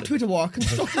 Madison. Not Twitter war,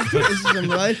 constructive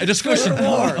criticism, right? A discussion.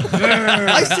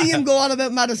 I see him go on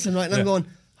about Madison, right? And I'm going,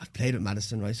 I've played with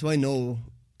Madison, right? So I know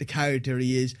the character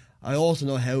he is. I also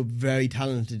know how very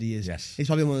talented he is. Yes. He's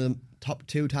probably one of the top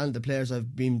 2 talented players I've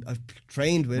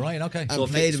trained with. Right, okay. And So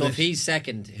played with. if he's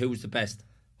second, who's the best?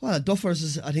 Well,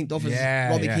 Duffers I think Duffers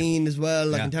Robbie Keane as well,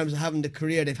 like in terms of having the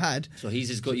career they've had. So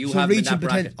he's as good. You have him in that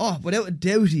bracket. Oh, without a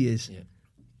doubt he is. Yeah.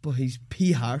 But he's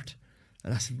P-Hart,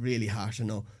 and that's really harsh to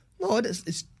know. No,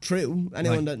 it's true.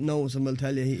 Anyone that knows him will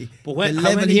tell you the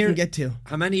level he can get to.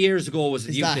 How many years ago was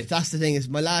it? That's the thing. It's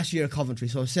my last year at Coventry,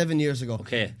 so 7 years ago.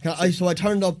 Okay. So I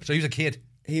turned up. So he was a kid.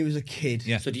 He was a kid.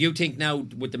 Yeah. So do you think now,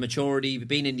 with the maturity,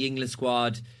 being in the England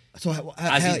squad, so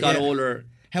as he's got older,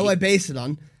 how I base it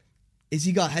on is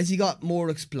has he got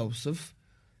more explosive?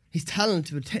 His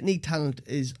talent, technique talent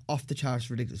is off the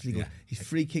charts, ridiculously good. Yeah. His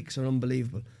free kicks are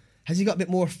unbelievable. Has he got a bit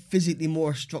more physically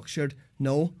more structured?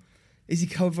 No. Is he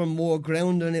covering more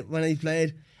ground on it when he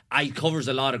played? He covers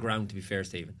a lot of ground, to be fair,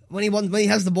 Stephen. When he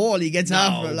has the ball, he gets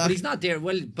after it. But he's not there.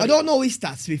 Well, I don't know his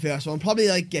stats, to be fair, so I'm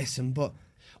probably guessing. But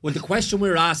the question we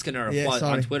were asking her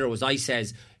on Twitter was, I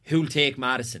says, who'll take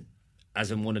Madison?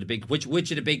 As in one of the big, which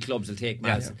of the big clubs will take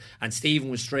Madison? Yeah. And Stephen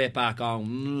was straight back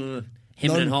on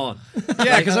him and Hahn.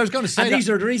 Yeah, because I was going to say and these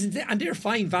are the reasons, and they're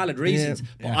fine, valid reasons.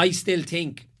 But I still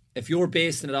think, if you're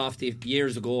basing it off the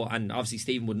years ago, and obviously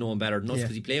Stephen would know him better than us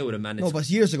because he played with him. And but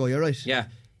it's years ago, you're right. Yeah.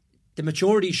 The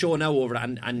maturity show now over it,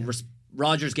 and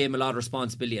Rodgers gave him a lot of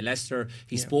responsibility at Leicester.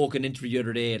 He spoke in an interview the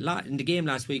other day. In the game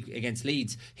last week against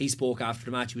Leeds, he spoke after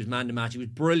the match. He was man to match. He was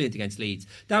brilliant against Leeds.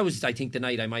 That was, I think, the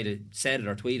night I might have said it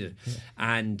or tweeted.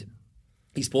 And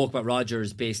he spoke about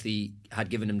Rodgers basically had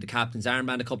given him the captain's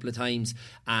armband a couple of times,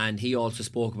 and he also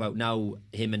spoke about now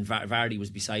him and Vardy was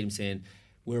beside him saying,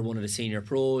 we're one of the senior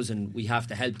pros and we have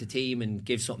to help the team and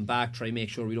give something back, try and make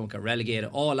sure we don't get relegated,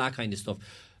 all that kind of stuff.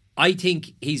 I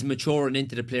think he's maturing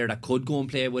into the player that could go and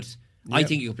play with. I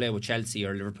think he could play with Chelsea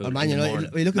or Liverpool. Man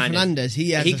United. We look at Fernandes.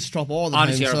 He has a strop all the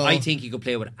honestly, time. I think he could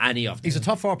play with any of them. He's a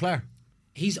top 4 player.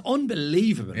 He's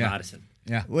unbelievable, Maddison.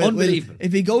 Yeah, unbelievable.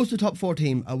 If he goes to top 4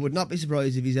 team, I would not be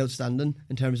surprised if he's outstanding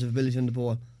in terms of ability on the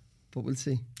ball. But we'll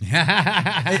see.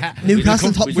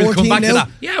 Newcastle top 4 team now.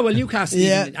 Yeah, well, Newcastle,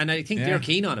 and I think they're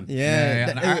keen on him. But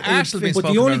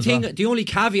the only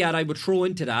caveat I would throw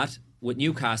into that with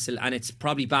Newcastle, and it's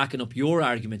probably backing up your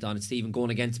argument on it, Stephen, going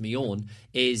against my own,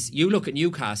 is you look at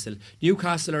Newcastle.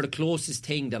 Newcastle are the closest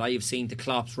thing that I have seen to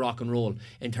Klopp's rock and roll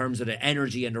in terms of the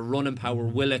energy and the running power.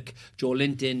 Willock, Joe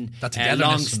Linton,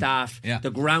 Longstaff,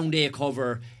 the ground they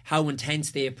cover, how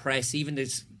intense they press, even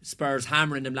the Spurs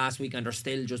hammering them last week and they're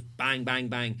still just bang, bang,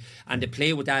 bang, and they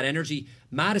play with that energy.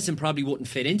 Maddison probably wouldn't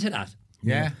fit into that.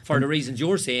 For the reasons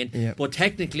you're saying, but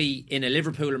technically in a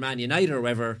Liverpool or Man United or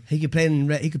whatever, he could play in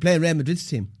Real Madrid's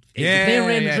team. He could play in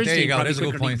Real Madrid's there you team go. probably There's a good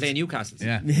quicker than point. play Newcastle's.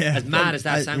 As mad as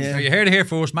that sounds. So you heard it here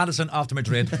first. Maddison off to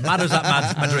Madrid. Matters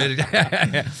at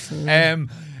Madrid.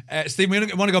 Steve, we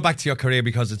want to go back to your career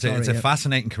because it's a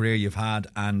fascinating career you've had,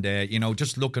 and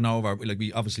just looking over, like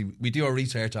we do our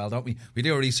research, Al, don't we? We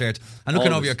do our research and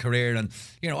looking over your career, and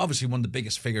obviously one of the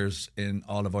biggest figures in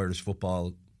all of Irish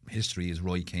football history is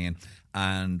Roy Keane,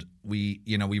 and we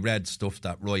read stuff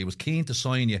that Roy was keen to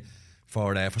sign you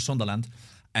for Sunderland,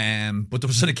 but there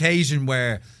was an occasion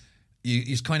where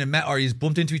he's kind of met or he's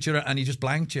bumped into each other and he just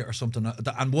blanked you or something,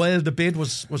 and while the bid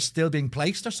was still being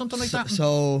placed or something like that.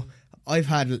 So I've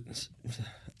had,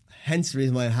 hence the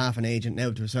reason why I have an agent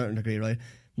now to a certain degree, right?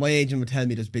 My agent would tell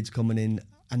me there's bids coming in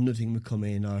and nothing would come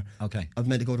in, or I've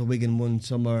meant to go to Wigan one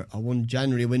summer or one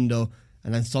January window,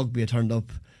 and then Sogby had turned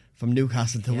up from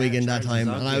Newcastle to Wigan that time,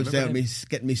 and I was there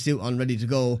getting my suit on ready to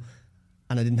go,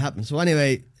 and it didn't happen. So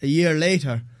anyway, a year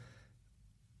later,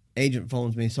 agent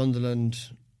phones me, Sunderland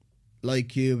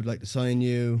like you, would like to sign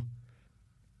you,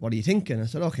 what are you thinking? I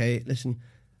said, okay, listen,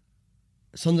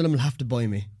 Sunderland will have to buy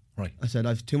me. Right. I said,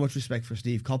 I've too much respect for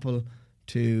Steve Coppell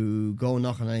to go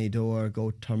knock on any door,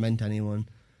 go torment anyone.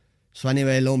 So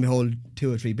anyway, lo and behold,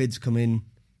 2 or 3 bids come in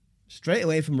straight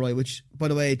away from Roy, which, by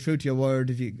the way, true to your word,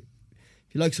 if you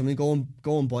like something,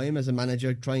 go and buy him as a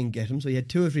manager, try and get him. So he had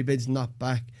 2 or 3 bids knocked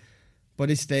back. By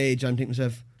this stage, I'm thinking to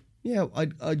myself, yeah,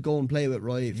 I'd go and play with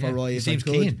Roy for Roy. If Seems I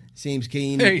could. Keen. Seems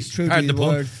keen. Hey, true to his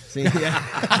word.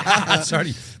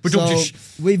 Sorry, but so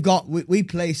we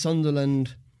play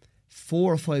Sunderland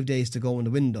 4 or 5 days to go in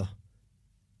the window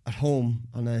at home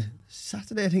on a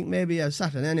Saturday, I think maybe a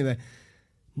Saturday. Anyway,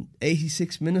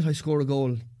 86th minute I score a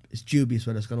goal. It's dubious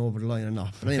whether it's gone over the line or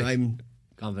not. But anyway, I'm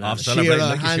confident.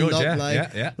 Shearer, hand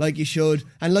up, like you should,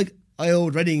 and like I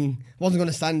owed Reading, wasn't going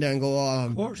to stand there and go,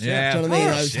 of course, do you know what I mean?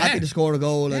 I was happy to score a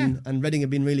goal, and Reading have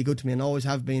been really good to me and always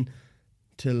have been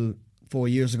till 4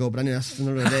 years ago. But anyway, that's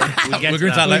another day. We'll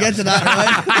get to that,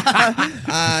 right?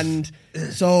 And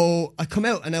so I come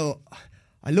out and now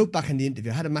I look back in the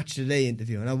interview. I had a match of the day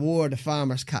interview and I wore the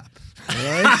farmer's cap,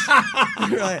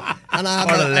 right? And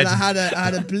I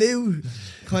had a blue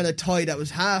kind of tie that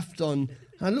was half done,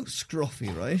 and I looked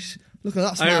scruffy, right? Look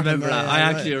at that. I remember that. I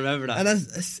actually remember that. And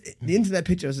the internet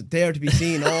pictures are there to be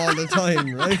seen all the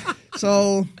time, right?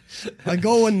 So I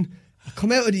go and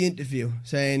come out of the interview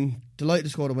saying, delighted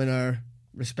to score the winner,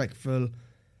 respectful.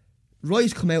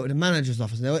 Roy's come out of the manager's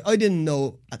office. Now, I didn't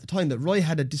know at the time that Roy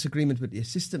had a disagreement with the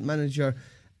assistant manager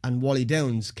and Wally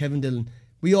Downs, Kevin Dillon.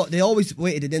 They always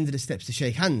waited at the end of the steps to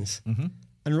shake hands. Mm-hmm.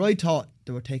 And Roy thought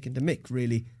they were taking the mick,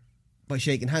 really, by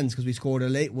shaking hands because we scored a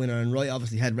late winner, and Roy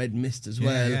obviously had red mist as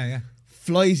well. Yeah.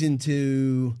 Flies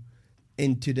into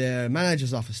their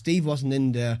manager's office. Steve wasn't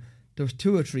in there. There was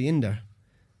 2 or 3 in there.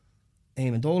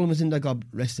 Eamon Dolan was in there, God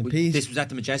rest in peace. This was at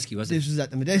the Majeski, wasn't it? This was at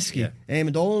the Majeski. Yeah.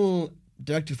 Eamon Dolan,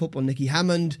 director of football, Nicky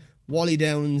Hammond, Wally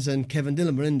Downs and Kevin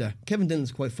Dillon were in there. Kevin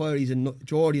Dillon's quite fiery. He's a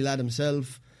Geordie lad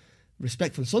himself.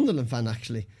 Respectful Sunderland fan,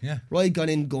 actually. Yeah. Roy got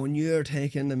in going, you're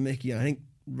taking the mickey. And I think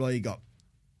Roy got,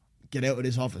 get out of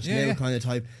this office now kind of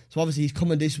type. So obviously he's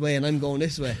coming this way and I'm going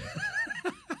this way.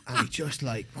 And he just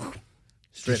like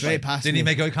straight past me. Didn't he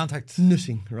make eye contact?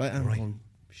 Nothing, right? I'm going,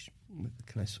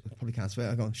 I probably can't swear.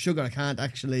 I'm going, sugar, I can't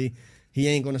actually. He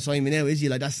ain't going to sign me now, is he?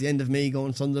 Like, that's the end of me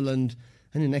going Sunderland.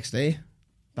 And the next day,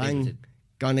 bang,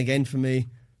 gone again for me.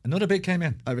 Another bid came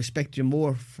in. I respect you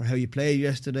more for how you played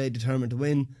yesterday, determined to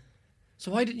win.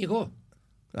 So why didn't you go?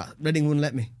 Reading wouldn't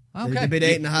let me. Okay. They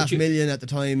bid 8.5 million at the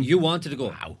time. You wanted to go.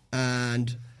 Wow.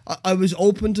 And I was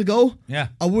open to go. Yeah.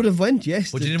 I would have went,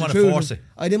 yes. But you didn't want to force it.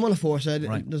 I didn't want to force it.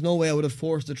 Right. There's no way I would have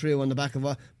forced the trio on the back of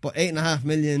it. But 8.5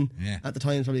 million at the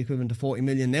time is probably equivalent to 40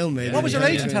 million now, maybe. What was your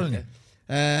agent telling you?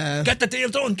 Get the deal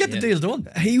done. Get the deal done.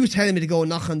 He was telling me to go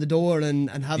knock on the door and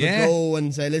have a go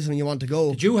and say, listen, you want to go.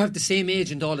 Did you have the same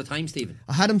agent all the time, Stephen?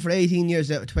 I had him for 18 years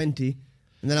out of 20.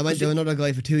 And then I went to another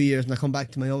guy for 2 years and I come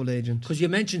back to my old agent. Because you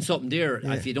mentioned something there,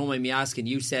 if you don't mind me asking.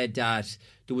 You said that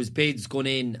there was bids going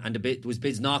in and there was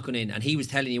bids not going in, and he was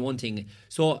telling you one thing.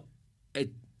 So,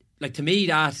 to me,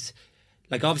 that...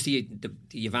 Like, obviously,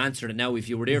 you've answered it now. If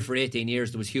you were there for 18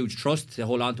 years, there was huge trust to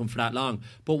hold on to him for that long.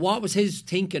 But what was his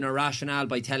thinking or rationale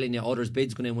by telling you others'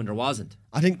 bids going in when there wasn't?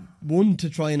 I think, one, to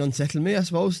try and unsettle me, I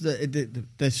suppose.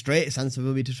 The straightest answer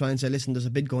would be to try and say, listen, there's a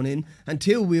bid going in. And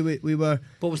two, we were...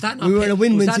 But was that not... We were in a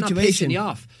win-win situation. Not pissing you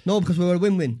off? No, because we were a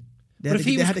win-win. They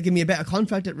had to give me a better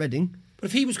contract at Reading. But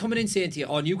if he was coming in saying to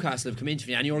you, Newcastle have come in for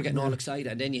me, and you were getting all excited,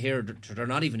 and then you hear they're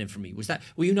not even in for me,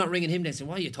 were you not ringing him then saying,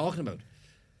 what are you talking about?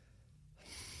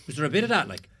 Was there a bit of that,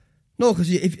 like? No,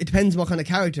 because it depends what kind of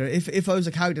character. If I was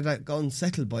a character that got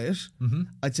unsettled by it,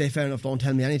 I'd say fair enough, don't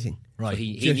tell me anything. Right. So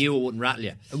he knew it wouldn't rattle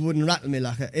you. It wouldn't rattle me.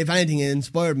 Like, if anything, it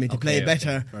inspired me to play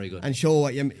better. Very good. And show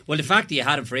what you... Well, the fact that you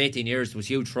had him for 18 years, there was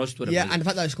huge trust with him. Yeah, and the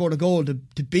fact that I scored a goal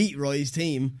to beat Roy's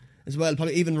team as well.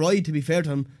 Probably even Roy, to be fair to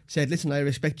him, said, listen, I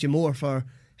respect you more for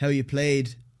how you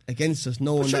played against us.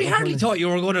 No, he hardly thought you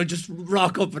were going to just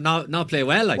rock up and not play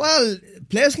well. Like, well,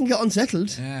 players can get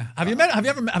unsettled. Yeah. Have you met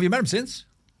him since?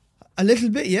 A little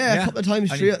bit, a couple of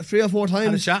times, three or four times.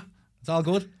 Had a chat. It's all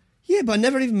good. Yeah, but I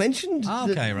never even mentioned.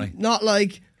 Right. Not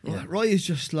like Roy is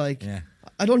just like. Yeah.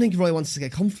 I don't think Roy wants to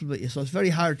get comfortable with you, so it's very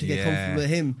hard to get comfortable with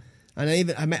him. And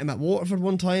I met him at Waterford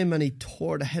one time, and he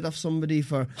tore the head off somebody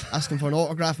for asking for an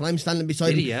autograph, and I'm standing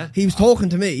beside him. Yeah. He was talking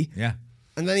to me. Yeah.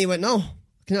 And then he went, no,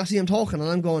 can I see him talking? And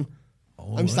I'm going.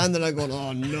 I'm standing there going,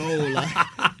 oh no, like,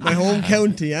 my home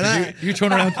county. And you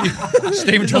turn around.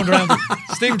 Stephen turned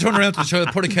around to the child,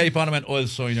 put a cape on him and went, I'll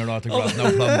sign your autograph, no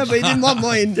problem. Yeah, but he didn't want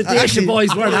mine. The Dacia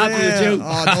boys weren't happy with you.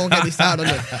 Oh, don't get me started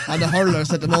on the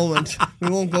hurlers at the moment. We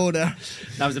won't go there.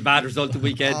 That was a bad result the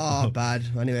weekend. Oh, bad.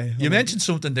 Anyway. You mentioned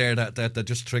something there that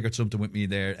just triggered something with me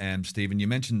there, Stephen. You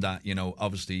mentioned that,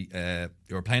 obviously,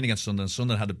 you were playing against Sunderland.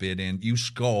 Sunderland had a bid in. You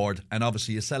scored, and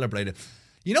obviously you celebrated.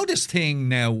 You know this thing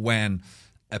now when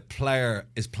a player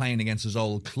is playing against his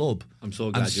old club. I'm so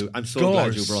glad you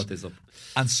brought this up.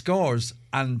 And scores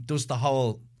and does the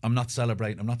whole I'm not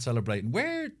celebrating.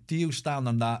 Where do you stand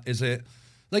on that? Is it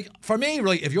like, for me,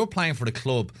 right, if you're playing for the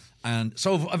club, and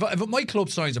so if my club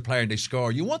signs a player and they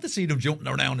score, you want to see them jumping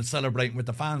around and celebrating with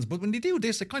the fans. But when they do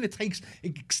this, it kind of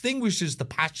extinguishes the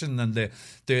passion and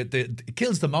it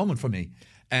kills the moment for me.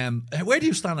 Where do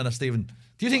you stand on that, Stephen?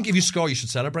 Do you think if you score you should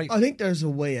celebrate? I think there's a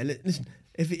way. Listen,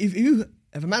 if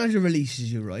a manager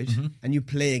releases you, right, and you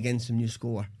play against him, you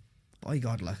score. By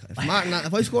God, like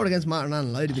if I scored against Martin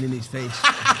Allen, I'd have been in his face.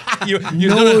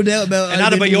 No doubt about it. And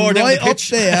I'd have been right up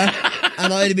there,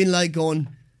 and I'd have been like going,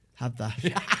 have that,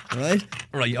 right?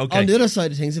 Right, okay. On the other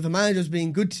side of things, if a manager's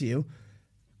being good to you,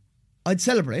 I'd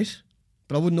celebrate,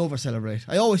 but I wouldn't over-celebrate.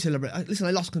 I always celebrate. Listen,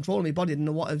 I lost control of my body. I didn't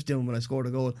know what I was doing when I scored a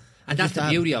goal. And that's the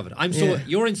beauty of it.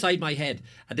 You're inside my head,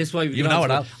 and this is why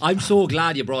I'm so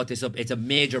glad you brought this up. It's a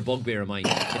major bugbear of mine.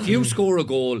 If you score a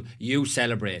goal, you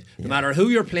celebrate. No matter who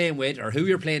you're playing with, or who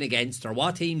you're playing against, or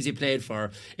what teams you played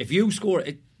for. If you score,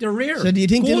 they're rare. So do you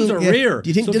think goals are rare? Do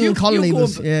you think Dylan Connolly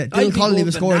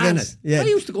was scoring against? Yeah. I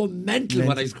used to go mental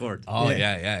when I scored. Oh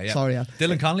yeah. Sorry, Al.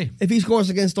 Dylan Connolly. If he scores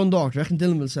against Dundalk, do you reckon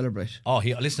Dylan will celebrate? Oh,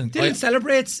 Dylan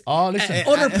celebrates.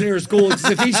 Other players' goals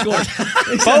if he scores.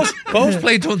 Bowes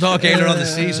played Dundalk earlier on the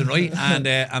season, right?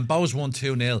 And Bowes won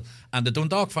 2-0, and the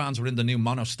Dundalk fans were in the new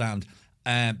mono stand.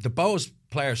 The Bowes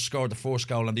players scored the first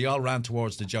goal, and they all ran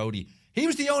towards the Jody. He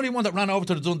was the only one that ran over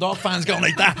to the Dundalk fans going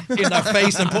like that in their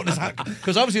face and putting his hand,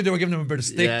 because obviously they were giving him a bit of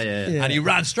stick, and he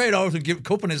ran straight over to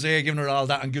cupping his ear, giving her all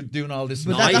that and doing all this.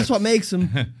 But that's what makes him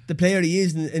the player he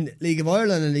is in League of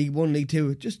Ireland and League 1, League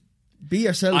 2. Just be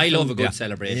yourself. I love a good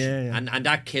celebration, and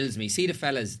that kills me. See the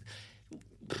fellas.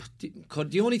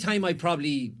 The only time I'd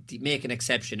probably make an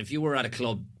exception if you were at a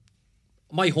club,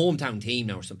 my hometown team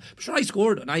now or something. But sure, I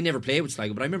scored, and I never played with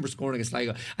Sligo, but I remember scoring against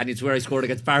Sligo, and it's where I scored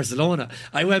against Barcelona.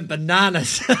 I went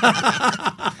bananas. And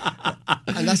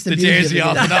that's the beauty jersey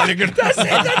of off. That's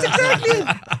exactly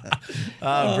it.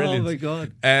 Brilliant. Oh my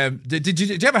God. Did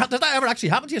that ever actually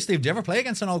happen to you, Steve? Did you ever play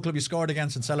against an old club you scored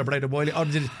against and celebrated widely? Or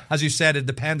did it, as you said, it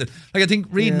depended? Like, I think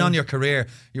reading on your career,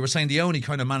 you were saying the only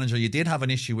kind of manager you did have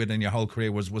an issue with in your whole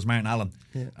career was Martin Allen.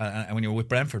 And when you were with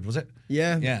Brentford, was it?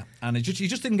 Yeah. Yeah. And you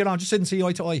just didn't get on, just didn't see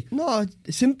eye to eye. No,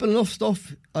 simple enough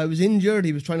stuff. I was injured.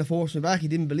 He was trying to force me back. He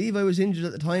didn't believe I was injured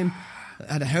at the time.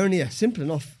 I had a hernia. Simple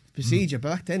enough procedure.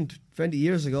 Back then, 20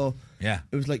 years ago,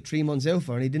 it was like 3 months out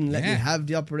for, and he didn't let me have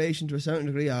the operation to a certain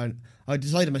degree. I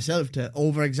decided myself to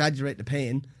over-exaggerate the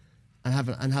pain and have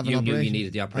an operation. You knew you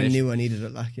needed the operation. I knew I needed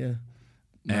it,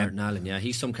 Martin Allen,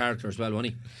 he's some character as well,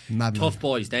 wasn't he? Madman. Tough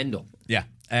boys, then though. Yeah.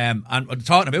 And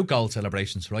talking about goal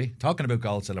celebrations, right? Talking about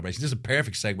goal celebrations, this is a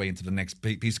perfect segue into the next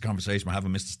piece of conversation we're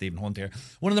having with Mr. Stephen Hunt here.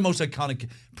 One of the most iconic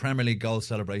Premier League goal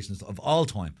celebrations of all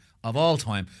time,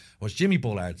 was Jimmy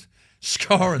Bullard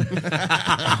scoring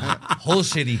Hull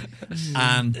City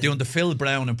and doing the Phil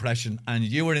Brown impression, and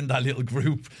you were in that little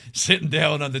group sitting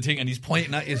down on the thing and he's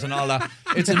pointing at you and all that.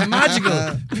 It's a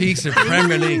magical piece of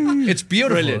Premier League. It's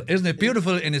beautiful. Brilliant. Isn't it?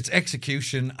 Beautiful in its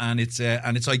execution, and it's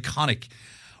iconic.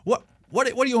 What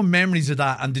are your memories of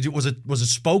that? And was it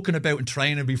spoken about in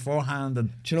training beforehand? And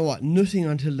do you know what? Nothing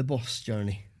until the bus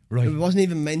journey. Right. It wasn't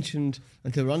even mentioned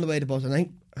until we're on the way to the bus. And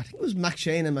I think it was Mac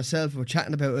Shane and myself were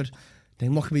chatting about it.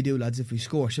 Then what can we do, lads, if we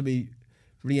score? Should we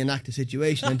reenact the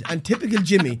situation? And typical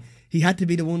Jimmy, he had to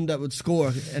be the one that would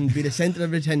score and be the centre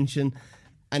of attention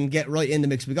and get right in the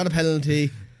mix. We got a penalty.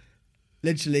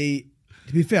 Literally,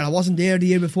 to be fair, I wasn't there the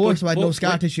year before, so I had no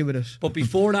scar tissue with it. But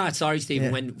before that, sorry,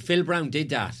 Stephen, when Phil Brown did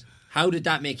that, how did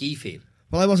that make you feel?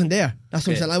 Well, I wasn't there. That's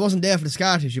what I'm saying. I wasn't there for the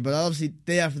scar tissue, but obviously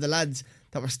there for the lads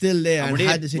that were still there and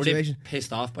had the situation. Were they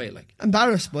pissed off by it? Like,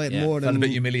 embarrassed by it more than... Felt a bit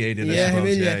humiliated, I suppose.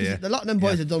 Humiliated. A lot of them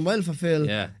boys have done well for Phil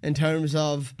in terms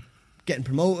of getting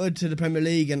promoted to the Premier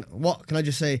League. And what can I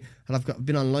just say, and I've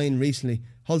been online recently,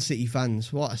 Hull City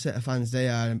fans, what a set of fans they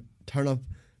are. Turn up,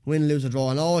 win, lose or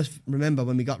draw. And I always remember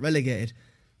when we got relegated,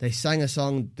 they sang a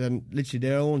song, literally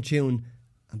their own tune,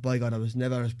 and by God, I was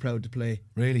never as proud to play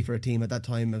for a team at that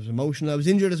time. I was emotional. I was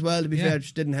injured as well, to be fair, it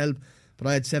just didn't help. But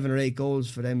I had 7 or 8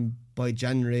 goals for them by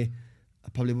January. I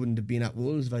probably wouldn't have been at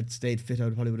Wolves if I'd stayed fit. I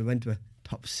probably would have went to a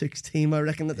top 6 team, I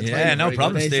reckon, at the time. Yeah, no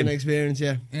problem, based Steve. on experience,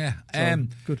 Yeah. So,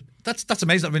 good. That's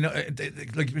amazing. I mean,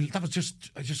 that was just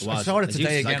I saw it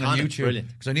today again on YouTube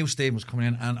because I knew Steve was coming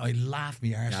in and I laughed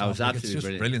my arse off. It was absolutely it's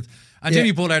just brilliant. And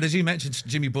Jimmy Bullard, as you mentioned,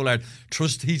 Jimmy Bullard,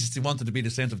 he just wanted to be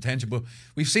the centre of attention. But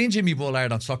we've seen Jimmy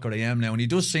Bullard on Soccer AM now, and he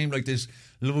does seem like this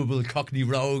lovable Cockney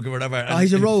rogue or whatever. Oh,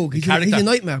 he's a rogue. He's a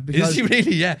nightmare. Because, is he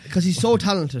really? Yeah. Because he's so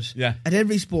talented. At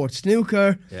every sport,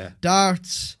 snooker,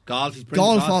 darts, golf.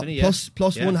 He's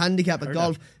plus one handicap at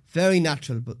golf. Very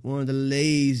natural, but one of the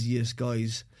laziest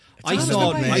guys. I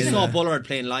saw Bullard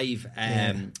playing live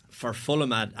for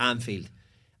Fulham at Anfield,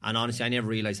 and honestly, I never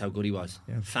realised how good he was.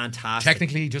 Fantastic.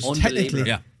 Technically,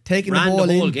 taking ran the ball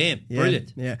the whole in. game.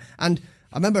 Brilliant. Yeah, and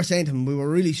I remember saying to him, we were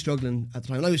really struggling at the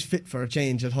time. I was fit for a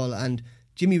change at Hull, and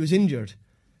Jimmy was injured.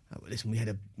 Listen, we had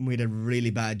a really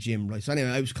bad gym, right? So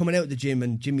anyway, I was coming out of the gym,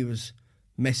 and Jimmy was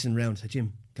messing around. I said,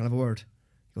 "Jim, can I have a word?"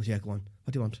 He goes, "Yeah, go on.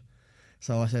 What do you want?"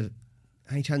 So I said,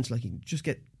 "Any chance, like, you can just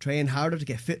train harder to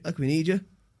get fit? Like, we need you."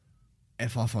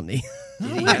 F off on me.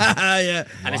 And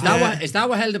is that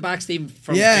what held him back, Stephen,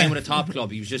 from playing with a top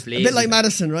club? He was just lazy. A bit like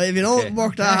Madison, right? If you don't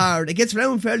work that hard, it gets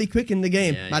round fairly quick in the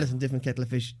game. Madison, different kettle of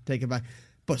fish, take it back.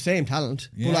 But same talent.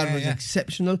 Bullard was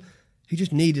exceptional. He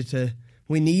just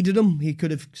we needed him. He could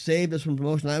have saved us from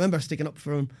promotion. I remember sticking up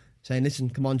for him, saying, "Listen,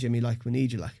 come on, Jimmy, like, we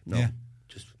need you." Like, no.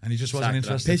 And he just wasn't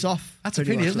interested. Piss off. That's a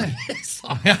pity, isn't it?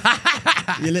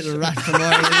 You little rat from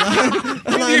Ireland.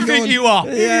 Who do you think you are?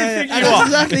 Who do you think you are?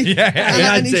 Exactly.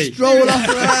 And he strolled off.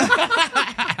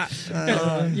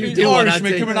 You do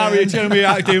Irishman coming over here telling me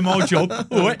how to do my job.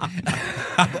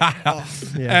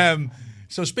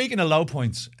 So speaking of low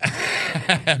points,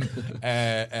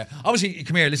 obviously,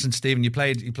 come here. Listen, Stephen, you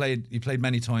played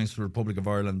many times for the Republic of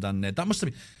Ireland, and that must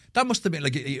have been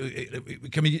like.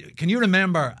 Can you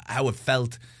remember how it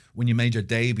felt when you made your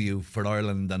debut for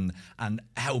Ireland, and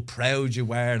how proud you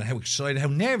were, and how excited, how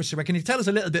nervous you were? Can you tell us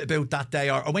a little bit about that day,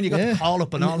 or when you got the call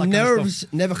up and all that kind of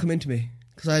stuff? Never come into me.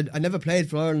 Because I never played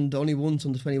for Ireland, only once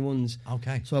on the 21s.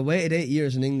 Okay. So I waited 8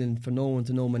 years in England for no one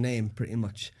to know my name, pretty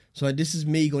much. So this is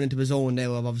me going into his own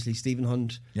now of obviously Stephen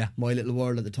Hunt, my little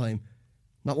world at the time.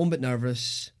 Not one bit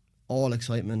nervous, all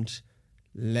excitement,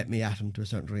 let me at him to a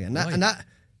certain degree. And that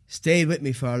stayed with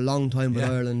me for a long time with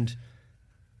Ireland.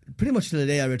 Pretty much till the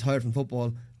day I retired from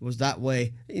football was that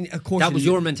way. Of course, that was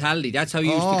your mentality. That's how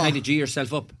you used to kind of G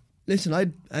yourself up.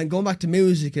 listen, and going back to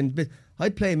music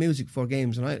I'd play music before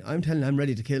games, and I'm telling you, I'm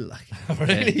ready to kill. Like,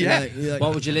 really? Yeah. Like,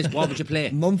 what would you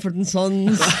play? Mumford and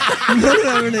Sons.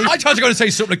 I thought you were going to say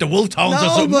something like the Wolf Tones or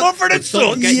something. Mumford and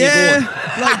Sons.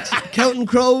 Like Counting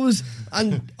Crows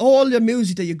and all the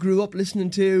music that you grew up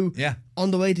listening to. Yeah. On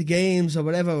the way to games or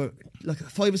whatever. Like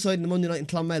 5-a-side on the Monday night in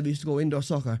Clonmel, we used to go indoor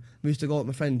soccer. We used to go with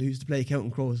my friend who used to play Counting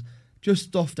Crows. Just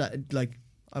stuff that, like,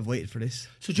 I've waited for this.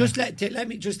 So just let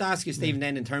me just ask you, Stephen,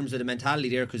 then in terms of the mentality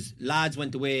there, because lads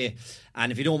went away, and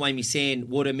if you don't mind me saying,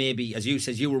 would it maybe, as you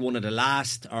said, you were one of the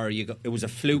last, or it was a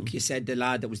fluke, you said, the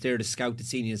lad that was there to scout the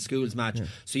senior schools match.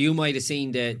 So you might have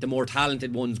seen the more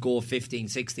talented ones go 15,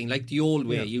 16, like the old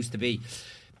way it used to be.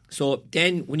 So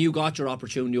then when you got your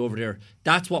opportunity over there,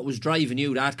 that's what was driving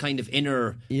you, that kind of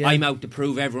inner, I'm out to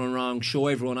prove everyone wrong, show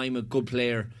everyone I'm a good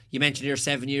player. You mentioned here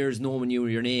 7 years, no one knew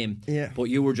your name, but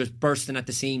you were just bursting at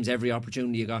the seams every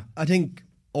opportunity you got. I think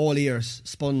all ears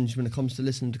sponge when it comes to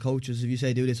listening to coaches. If you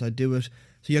say do this, I'd do it.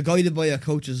 So you're guided by your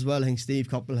coaches as well. I think Steve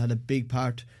Coppell had a big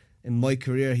part in my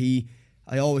career.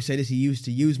 I always say this, he used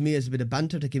to use me as a bit of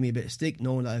banter to give me a bit of stick,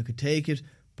 knowing that I could take it,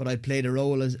 but I'd play the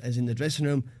role as in the dressing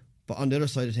room. But on the other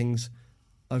side of things,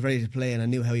 I was ready to play, and I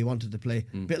knew how he wanted to play.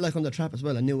 A bit like on the trap as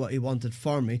well. I knew what he wanted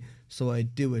for me, so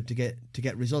I'd do it to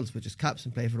get results, which is caps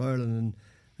and play for Ireland,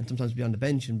 and sometimes be on the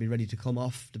bench and be ready to come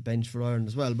off the bench for Ireland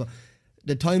as well. But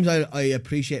the times I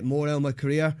appreciate more now in my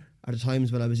career are the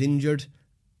times when I was injured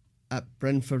at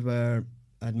Brentford, where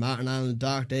I had Martin Allen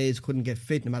dark days, couldn't get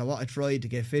fit. No matter what I tried to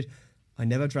get fit, I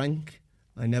never drank.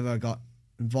 I never got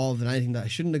involved in anything that I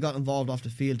shouldn't have got involved off the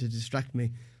field to distract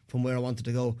me from where I wanted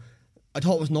to go. I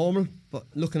thought it was normal, but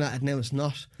looking at it now, it's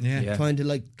not. Trying to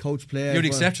like coach players. You're the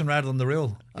exception rather than the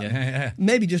rule.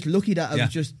 Maybe just lucky that I was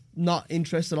just not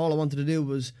interested. All I wanted to do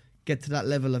was get to that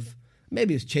level of,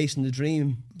 maybe it's chasing the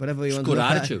dream, whatever you want to look at.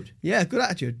 Good attitude. Yeah, good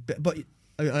attitude. But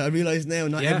I realise now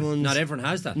not everyone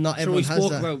has that. Not everyone has that. We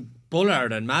spoke about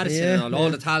Bullard and Madison and all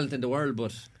the talent in the world,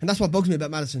 and that's what bugs me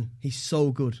about Madison. He's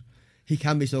so good. He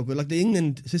can be so good. Like the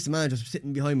England assistant manager was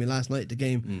sitting behind me last night at the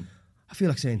game. I feel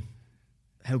like saying,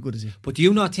 how good is he? But do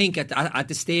you not think at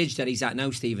the stage that he's at now,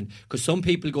 Stephen, because some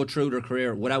people go through their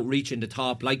career without reaching the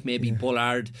top, like maybe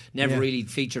Bullard, never really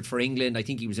featured for England. I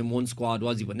think he was in one squad,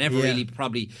 was he? But never really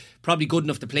probably good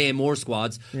enough to play in more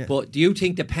squads. But do you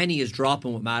think the penny is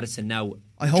dropping with Madison now?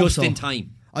 I hope just so. In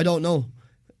time. I don't know.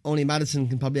 Only Madison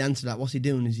can probably answer that. What's he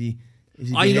doing? Is he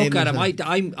I look at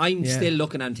him. I'm still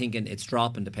looking and thinking it's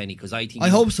dropping the penny, because I think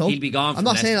hope so. He'll be gone. I'm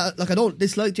not saying that, like I don't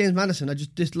dislike James Madison. I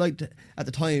just disliked it at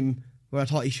the time where I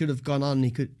thought he should have gone on.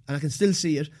 He could, and I can still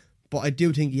see it. But I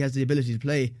do think he has the ability to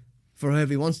play for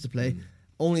whoever he wants to play.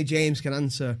 Only James can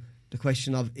answer the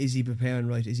question of, is he preparing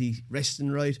right? Is he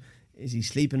resting right? Is he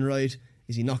sleeping right?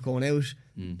 Is he not going out?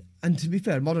 And to be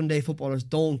fair, modern day footballers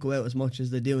don't go out as much as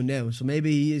they do now, so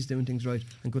maybe he is doing things right,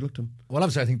 and good luck to him. Well,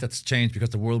 obviously I think that's changed because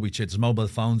the world we changed. There's mobile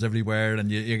phones everywhere, and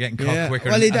you're getting caught quicker.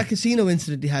 Well, that casino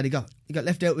incident he had, he got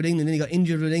left out with England, then he got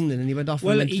injured with England, and he went off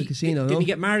and went to the casino. Didn't he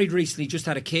get married recently? Just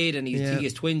had a kid, and he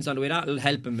has twins on the way. That'll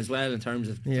help him as well in terms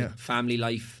of family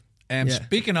life.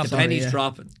 Speaking of the penny's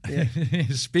dropping.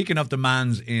 Speaking of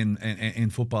demands in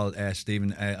football,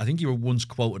 Stephen, I think you were once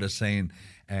quoted as saying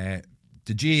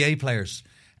the GAA players,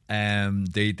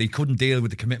 they couldn't deal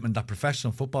with the commitment that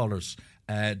professional footballers.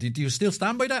 Do you still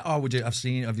stand by that, or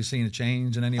have you seen a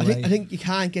change in any way? I think you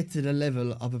can't get to the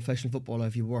level of a professional footballer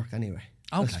if you work anyway.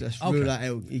 Let's rule that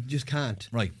out. You just can't.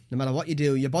 Right. No matter what you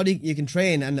do, your body, you can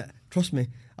train, and trust me,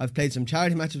 I've played some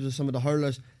charity matches with some of the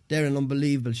hurlers. They're in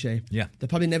unbelievable shape. Yeah. They've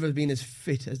probably never been as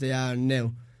fit as they are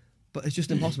now, but it's just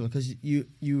impossible because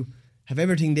you have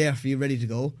everything there for you ready to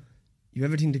go. You have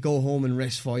everything to go home and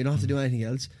rest for. You don't have to do anything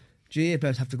else. GAA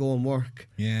players have to go and work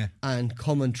and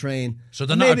come and train. So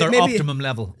they're not at their optimum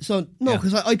level. So no,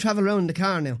 because I travel around in the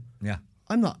car now. Yeah.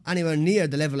 I'm not anywhere near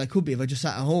the level I could be if I just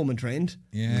sat at home and trained.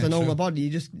 Yeah, because I know my body.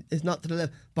 It's not to the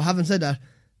level. But having said that,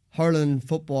 hurling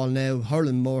football now,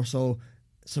 hurling more so,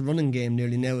 it's a running game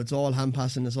nearly now. It's all hand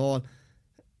passing.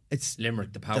 It's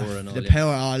Limerick, the power and all. The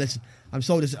power. Oh, listen,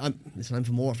 I'm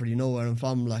from Waterford. You know where I'm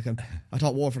from. Like I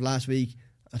thought Waterford last week.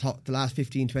 I thought the last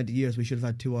 15, 20 years we should have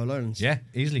had 2 All-Irelands. Yeah,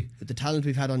 easily. With the talent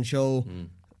we've had on show,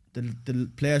 the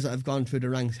players that have gone through the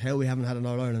ranks, how we haven't had an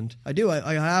All-Ireland. I do.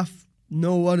 I half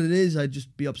know what it is. I'd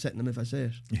just be upsetting them if I say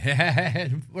it. Yeah.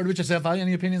 What about yourself, Ali?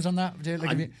 Any opinions on that?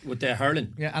 With the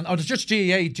hurling? Yeah, and it's just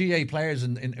GAA players,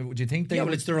 and would you think they... Yeah,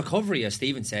 well, it's the recovery, as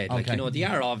Stephen said. Okay. Like, they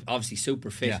are obviously super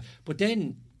fit. Yeah. But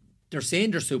then they're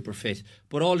saying they're super fit,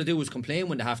 but all they do is complain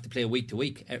when they have to play week to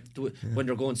week. When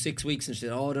they're going 6 weeks and say,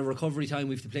 the recovery time,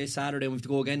 we have to play Saturday and we have to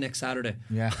go again next Saturday.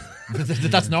 Yeah.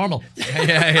 That's normal.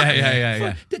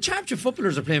 Yeah. The championship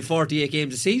footballers are playing 48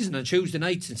 games a season on Tuesday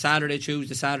nights and Saturday,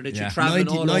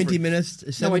 travelling 90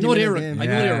 minutes. No, I know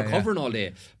they're recovering all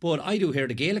day, but I do hear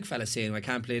the Gaelic fellas saying I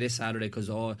can't play this Saturday because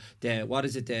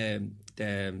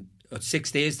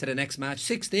 6 days to the next match.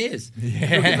 6 days.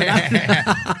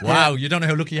 Yeah. Wow, you don't know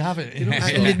how lucky you have it.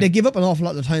 And they give up an awful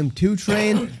lot of the time to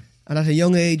train, and at a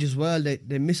young age as well,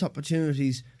 they miss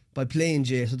opportunities by playing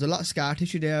Jay. So there's a lot of scar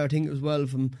tissue there, I think, as well,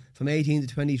 from 18 to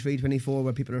 23, 24,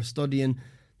 where people are studying.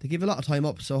 They give a lot of time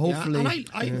up, so hopefully...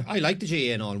 I like the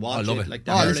GA and all, and watch I love it. it. Like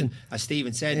the hurling, as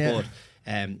Stephen said,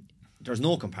 but... there's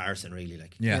no comparison, really.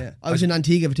 Like, I was in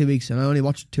Antigua for 2 weeks and I only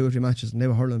watched 2 or 3 matches, and they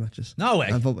were hurling matches. No way.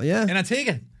 Yeah. In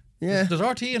Antigua? Yeah. There's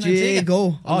RT in GA Antigua?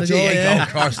 Go. Oh, GA Go, of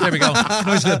course. There we go.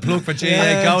 Nice little plug for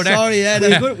GA Go there. Sorry,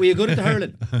 yeah. Were you good at the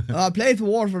hurling? I played for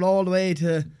Waterford all the way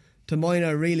to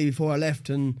minor, really, before I left.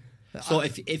 And so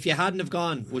if you hadn't have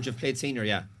gone, would you have played senior,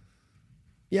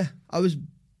 Yeah, I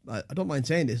don't mind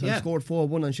saying this. I scored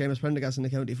 4-1 on Seamus Prendergast in the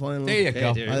county final. There you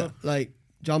go. Like,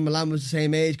 John Milan was the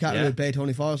same age. Captain would play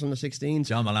Tony Forrest on the 16s.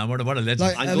 John Milan, what a legend.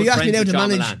 Like, I'm good friends with John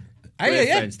Milan.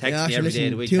 Friends, text me every day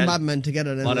of the week. 2 madmen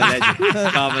together. Then, what a legend.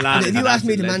 John Milan. If you asked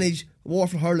me to manage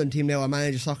Waterford hurling team now, or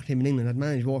manage a soccer team in England, I'd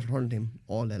manage Waterford hurling team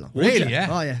all day long. Really? Yeah.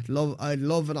 Oh yeah, I'd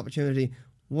love an opportunity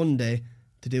one day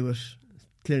to do it.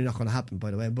 Clearly not going to happen, by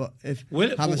the way. But if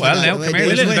now come here,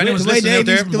 listen, if anyone's listening out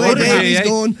there, the way Davy's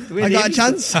going, I got a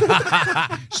chance.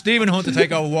 Stephen Hunt to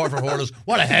take over Waterford hurlers.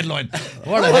 What a headline!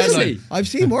 What a headline! I've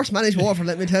seen worse manage Waterford.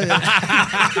 Let me tell you.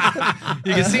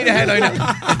 You can see the headline.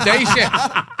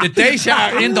 The Daysha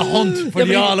are in the hunt for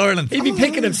the All Ireland. He'd be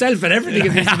picking himself at everything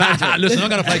if he's the manager. Listen, I'm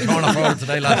going to play corner forward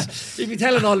today, lads. He'd be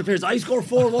telling all the players, I scored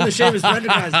 4-1 with Seamus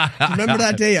Prendergast. Remember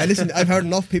that day? I've heard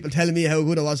enough people telling me how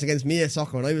good I was against me at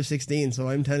soccer when I was 16.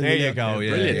 So I'm telling you. There you go.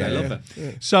 Brilliant. I love it.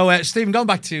 Yeah. So, Stephen, going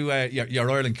back to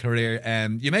your Ireland career,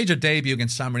 you made your debut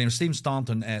against San Marino. Stephen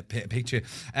Staunton picked you.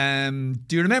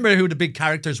 Do you remember who the big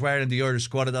characters were in the Irish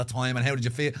squad at that time, and how did you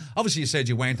feel? Obviously, you said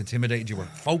you weren't intimidated. You were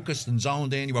focused and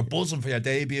zoned in. You were buzzing for your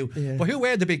debut. Yeah. But who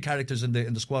were the big characters in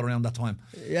the squad around that time?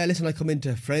 Yeah, listen, I come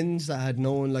into friends that I had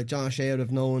known, like John O'Shea,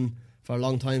 I've known for a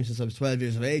long time since I was 12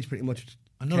 years of age, pretty much.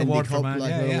 Another Waterford man.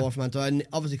 Another Waterford man. So I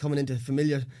obviously coming into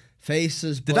familiar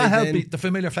faces. Did that help the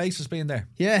familiar faces being there?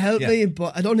 Yeah, helped me,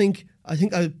 but I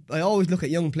think I always look at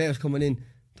young players coming in.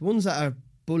 The ones that are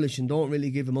bullish and don't really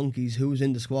give a monkeys who's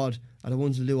in the squad are the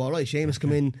ones that do all right. Seamus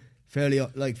come in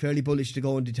fairly bullish to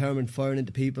go and determined, firing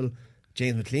into people.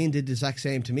 James McLean did the exact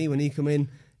same to me when he come in.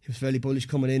 He was fairly bullish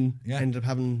coming in. Ended up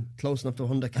having close enough to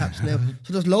 100 caps now.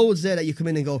 So there's loads there that you come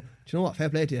in and go, do you know what? Fair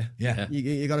play to you. Yeah.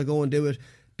 You got to go and do it.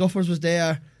 Duffers was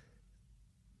there.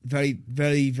 Very,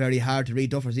 very, very hard to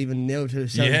read Duffers even now to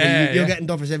you're getting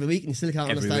Duffers every week and you still can't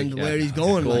understand where he's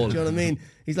going. Like, do you know what I mean?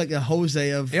 He's like a Jose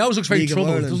of. He always looks very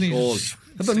troubled, doesn't he?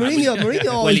 But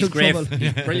Mourinho always took trouble.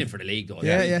 He's brilliant for the league, though.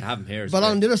 Yeah. To have him here. But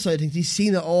on the other side, I think he's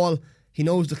seen it all. He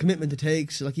knows the commitment it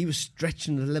takes. Like, he was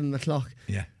stretching at 11 o'clock.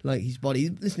 Yeah. Like, his body.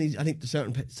 Listen, I think at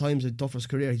certain times of Duffers'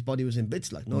 career, his body was in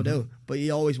bits, like, no doubt. But he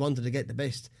always wanted to get the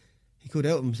best. He could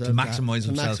help himself. To maximise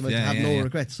himself. To have no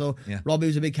regrets. So, Robbie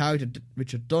was a big character.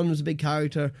 Richard Dunn was a big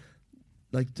character.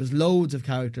 Like, there's loads of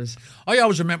characters. I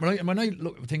always remember, when I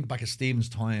think back at Stephen's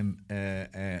time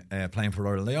playing for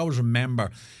Ireland, I always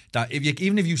remember that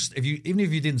even if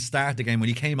you didn't start the game, when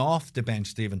you came off the bench,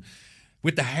 Stephen,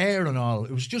 with the hair and all,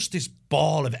 it was just this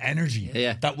ball of energy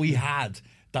that we had.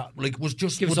 That was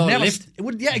just give us all a lift.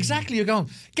 Exactly. You're going,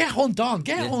 get Hunt on,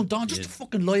 just to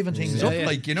fucking liven things up,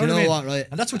 like, you know what I mean? What, right?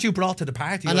 And that's what you brought to the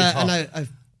party. And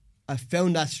I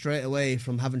found that straight away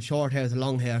from having short hair to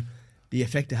long hair, the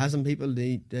effect it has on people.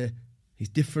 He's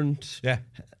different. Yeah,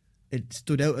 it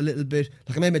stood out a little bit.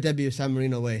 Like, I made my debut at San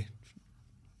Marino away.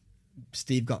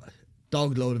 Steve got a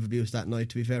dog load of abuse that night.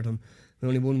 To be fair to him. We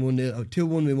only won 1-0.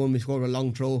 2-1 we won. We scored a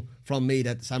long throw from me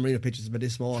that the San Marino pitch is about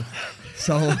this small.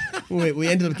 So we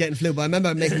ended up getting flew. But I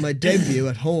remember making my debut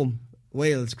at home,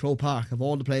 Wales, Croke Park. Of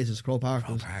all the places, Croke Park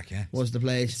was the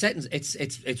place.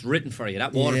 It's written for you,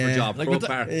 that Waterford job, like Croke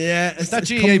Park. Yeah, it's that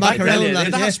GA back around. Did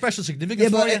that have special significance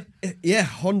for you?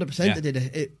 100% it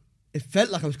did. It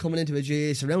felt like I was coming into a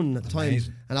GA surrounding at the time.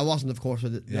 And I wasn't, of course,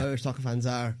 but the Irish soccer fans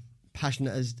are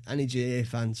passionate as any GA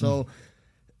fan. So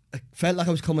I felt like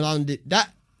I was coming on. That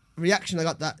reaction I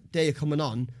got that day of coming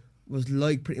on was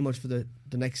like pretty much for the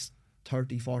next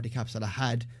 30, 40 caps that I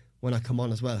had when I come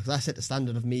on as well. Because that set the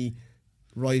standard of me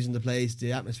rising the place,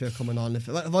 the atmosphere coming on. If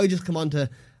I just come on to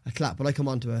a clap, but I come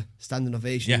on to a standing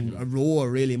ovation, a roar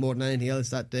really more than anything else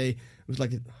that day. It was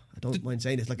like I don't mind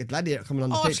saying it's like a gladiator coming on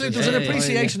the Oh, pitch. absolutely. There's an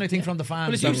appreciation, I think, from the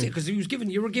fans. Well, because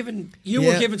you were giving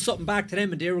something back to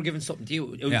them, and they were giving something to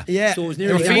you. Yeah. So it was They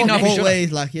were nearly feeding off each both other.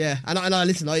 ways, like, yeah. And I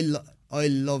listen, I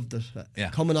loved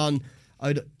it. Coming on,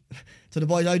 so the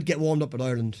boys, I'd get warmed up with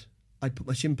Ireland. I'd put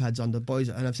my shin pads on. The boys,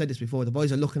 and I've said this before, the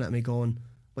boys are looking at me going,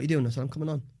 "What are you doing?" I said, "I'm coming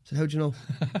on." I said, "How'd you know?"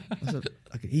 I said,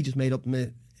 "He just made up.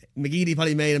 McGeady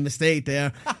probably made a mistake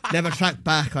there. Never tracked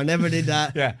back or never did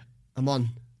that. Yeah. I'm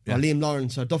on." Yeah. Or Liam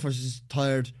Lawrence or Duffers is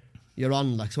tired. You're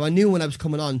on, like. So I knew when I was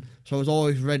coming on, so I was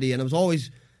always ready, and I was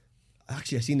always.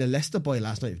 Actually, I seen the Leicester boy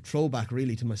last night. Throwback,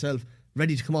 really, to myself.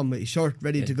 Ready to come on with his shirt,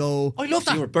 ready to go. I love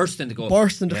that. You were bursting to go.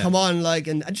 Bursting to come on, like,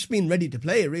 and just being ready to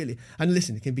play, really. And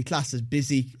listen, it can be classed as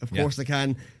busy. Of course they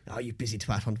can. Oh, you busy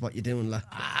twat, Hunt, what you doing, like.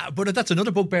 But that's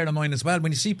another bugbear of mine as well.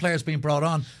 When you see players being brought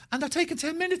on and they're taking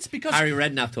 10 minutes because Harry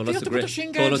Redknapp told us a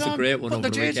great one over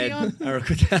the weekend.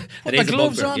 Put the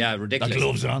gloves on. Yeah, ridiculous. The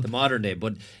gloves on. The modern day.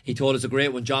 But he told us a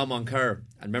great one, John Moncur.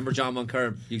 And remember John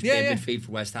Moncur used to play midfield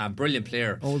for West Ham. Brilliant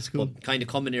player. Old school. But kind of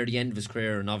coming near the end of his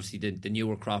career, and obviously the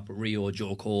newer crop with Rio,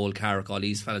 Joe Cole, Carrick, all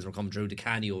these fellas were coming through. The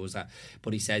Canio was that.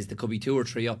 But he says there could be 2 or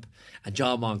 3 up. And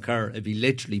John Moncur would be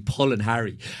literally pulling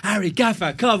Harry,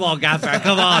 Gaffer, come on, Gaffer,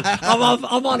 come on.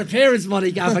 I'm on appearance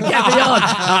money, Gaffer, get me on.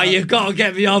 Oh, you've got to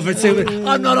get me on for 2 minutes.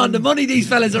 I'm not on the money these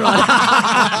fellas are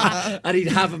on. And he'd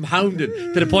have him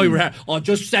hounded to the point where,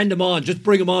 just send him on, just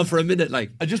bring him on for a minute,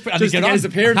 like. Just to get his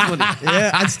appearance money.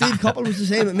 Yeah, and Steve Coppell was the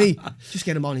same with me. Just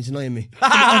get him on, he's annoying me.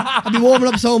 I'd be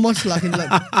warming up so much, like, and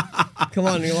like, come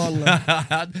on. Like.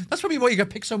 That's probably why you get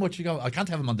picked so much. You go, I can't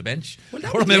have him on the bench. Well,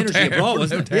 that was the energy you brought,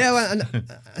 wasn't it? Yeah, well,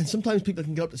 and sometimes people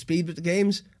can get up to speed with the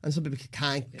games, and some people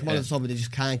can't come on to something, they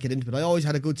just can't get into it. I always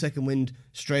had a good second wind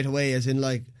straight away, as in,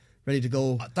 like, ready to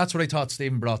go. That's what I thought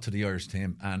Stephen brought to the Irish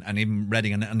team, and even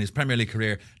Reading and his Premier League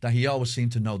career, that he always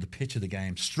seemed to know the pitch of the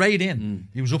game straight in.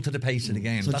 He was up to the pace of the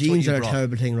game. So that's genes are a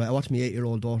terrible thing, right? I watched my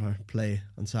 8-year-old daughter play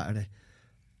on Saturday.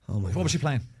 Oh my God. What was she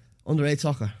playing? Under-8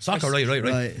 soccer.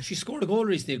 Right. She scored a goal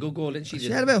recently, a good goal, didn't she?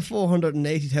 She had about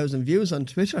 480,000 views on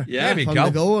Twitter. Yeah, there we from go.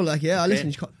 the goal, like, yeah.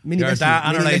 Listen, Mini You're Messi. that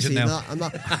and her Mini agent Messi. now. I'm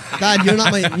not. Dad, you're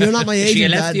not my agent. Is she a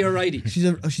Dad. lefty or righty?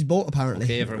 She's both apparently.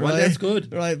 Okay, well, that's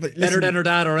good. Right, but better listen, than her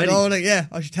dad already. No, like, yeah.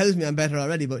 She tells me I'm better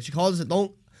already, but she calls it.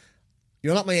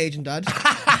 You're not my agent, Dad.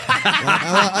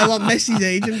 I want Messi's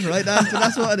agent, right?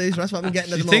 That's what it is. That's what I'm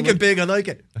getting at the moment. Thinking big, I like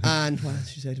it. And what did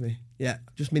she say to me? Yeah,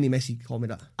 just Mini Messi. Call me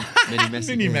that. Mini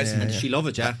Messi. Messi. And she love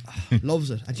it, yeah.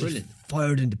 Loves it. And she Brilliant.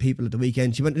 fired into people at the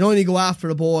weekend. She went, you only go after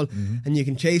a ball and you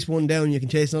can chase one down, you can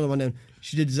chase another one down.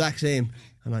 She did the exact same.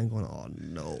 And I'm going, oh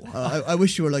no. I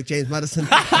wish you were like James Maddison.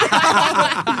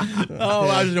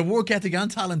 There's a work ethic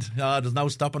and talent. There's no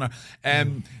stopping her.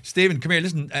 Stephen, come here.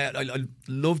 Listen, I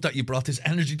love that you brought this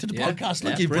energy to the podcast.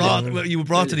 Like you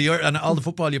brought to the earth and all the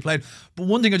football you played. But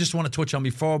one thing I just want to touch on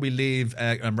before we leave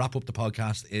and wrap up the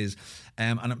podcast is,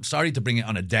 and I'm sorry to bring it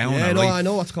on a downer. Yeah, no, right? I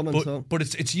know what's coming. But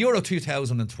it's Euro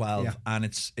 2012, yeah. and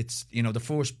it's the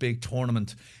first big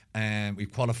tournament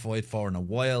we've qualified for in a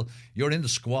while. You're in the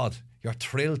squad. You're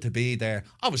thrilled to be there.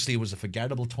 Obviously, it was a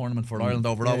forgettable tournament for Ireland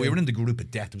overall. We were in the group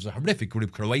of death. It was a horrific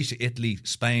group: Croatia, Italy,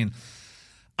 Spain.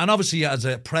 And obviously, as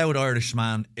a proud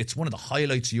Irishman, it's one of the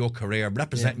highlights of your career,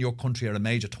 representing your country at a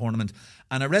major tournament.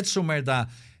 And I read somewhere that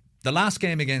the last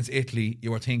game against Italy,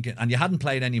 you were thinking, and you hadn't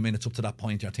played any minutes up to that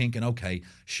point, you're thinking, okay,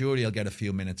 surely I'll get a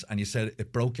few minutes. And you said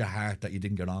it broke your heart that you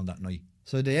didn't get on that night.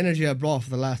 So the energy I brought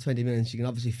for the last 20 minutes, you can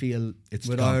obviously feel it's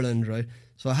with gone. Ireland, right?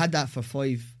 So I had that for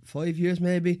five years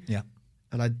maybe. Yeah.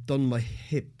 And I'd done my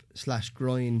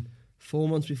hip/groin 4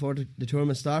 months before the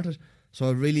tournament started. So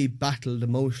I really battled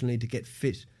emotionally to get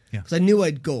fit. Because I knew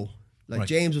I'd go. Like,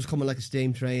 James was coming like a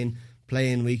steam train,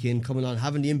 playing week in, coming on,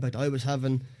 having the impact I was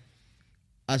having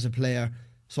as a player.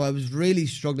 So I was really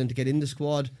struggling to get in the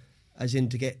squad, as in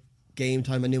to get game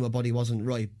time. I knew my body wasn't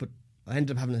right. But I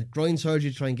ended up having a groin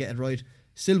surgery to try and get it right.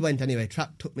 Still went anyway.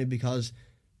 Trapp took me because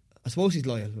I suppose he's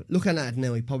loyal. Looking at it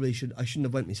now, I shouldn't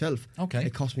have went myself. Okay.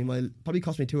 It probably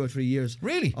cost me 2 or 3 years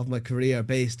really of my career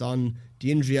based on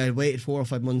the injury. I waited 4 or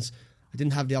 5 months. I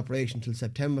didn't have the operation until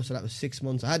September, so that was 6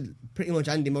 months. I had pretty much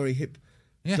Andy Murray hip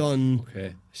done,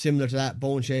 similar to that,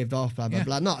 bone shaved off, blah, blah,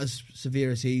 blah. Not as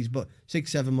severe as he's, but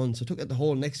 6-7 months. I took it the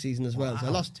whole next season as well. So I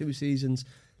lost 2 seasons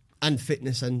and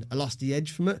fitness, and I lost the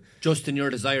edge from it. Just in your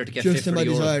desire to get fit for the Euros. Just in my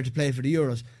desire to play for the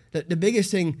Euros. The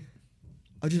biggest thing,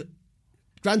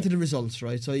 granted the results,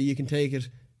 right? So you can take it,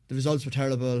 the results were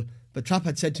terrible, but Trapp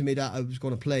had said to me that I was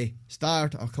going to play,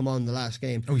 start or come on the last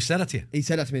game. Oh, he said that to you? He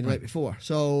said that to me the night before.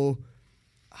 So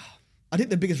I think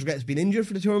the biggest regret is being injured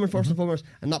for the tournament first and foremost,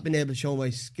 and not being able to show my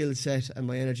skill set and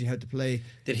my energy how to play.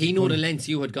 Did he know the lengths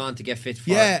you had gone to get fit for?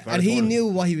 Yeah, for and he knew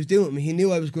what he was doing with me. He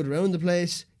knew I was good around the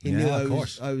place. He knew I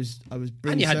was brilliant.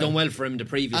 And you had done well for him the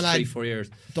previous 3-4 years.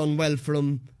 Done well for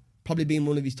him, probably being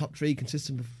one of his top 3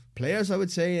 consistent players, I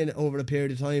would say, and over a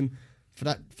period of time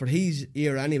for his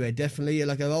era anyway. Definitely,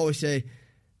 like I always say,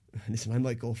 listen, I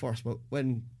might go first, but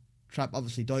when Trapp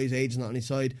obviously dies, age is not on his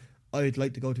side, I'd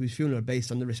like to go to his funeral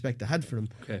based on the respect I had for him.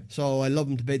 Okay. So I love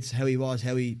him to bits, how he was,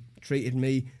 how he treated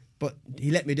me, but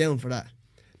he let me down for that.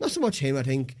 Not so much him, I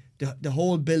think. The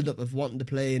whole build-up of wanting to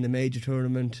play in a major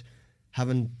tournament,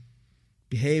 having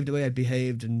behaved the way I'd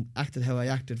behaved and acted how I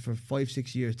acted for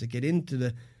 5-6 years to get into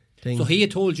the thing. So he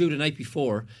had told you the night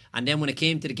before, and then when it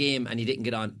came to the game and he didn't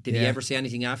get on, did he ever say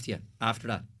anything after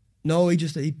that? No,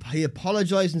 he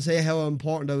apologised and say how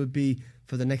important I would be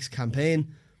for the next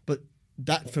campaign. But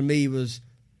that for me was.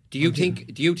 Do you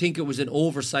think it was an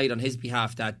oversight on his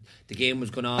behalf that the game was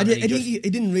going on? He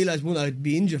didn't realise I'd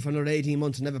be injured for another 18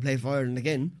 months and never play for Ireland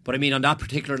again. But I mean, on that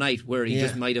particular night where he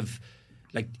just might have,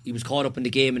 like, he was caught up in the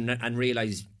game and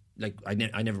realised, like, I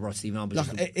never brought Stephen on. But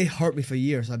it hurt me for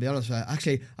years, I'll be honest with you.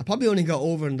 Actually, I probably only got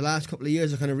over in the last couple of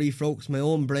years. I kind of refocused my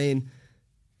own brain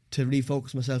to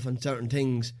refocus myself on certain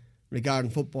things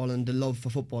regarding football and the love for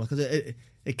football, because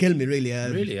it killed me really.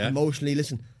 Emotionally,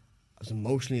 listen, I was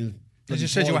emotionally. As you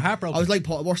said, you were heartbroken. I was like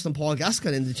worse than Paul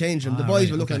Gascoigne in the change room. The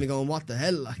boys were looking at me going, what the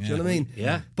hell? Like, do you know what I mean?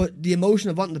 Yeah. But the emotion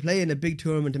of wanting to play in a big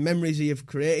tournament, the memories that you've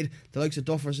created, the likes of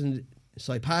Duffers and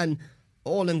Saipan,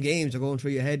 all them games are going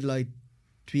through your head, like,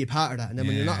 to be a part of that. And then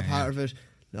when you're not a part of it,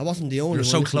 I wasn't the only one. You're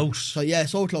so close.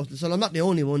 So close. So I'm not the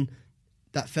only one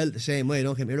that felt the same way,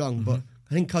 don't get me wrong. But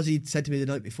I think because he'd said to me the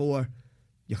night before,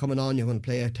 you're coming on, you're going to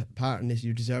play a part in this,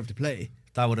 you deserve to play.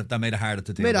 That made it harder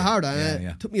to do. Made it harder.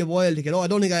 It took me a while to get over. I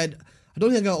don't think I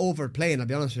got over playing, I'll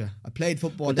be honest with you. I played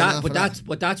football. But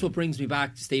that's what brings me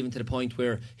back, Stephen, to the point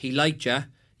where he liked you.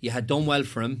 You had done well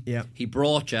for him. Yeah. He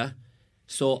brought you.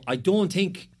 So I don't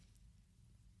think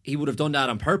he would have done that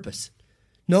on purpose.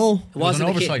 No. It wasn't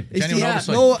an oversight. Genuine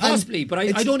oversight. No, possibly. But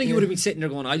I don't think he would have been sitting there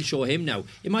going, I'll show him now.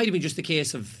 It might have been just a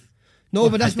case of... No,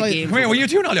 but that's why. Come here, were you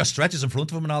doing all your stretches in front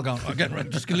of him and all going, getting ready,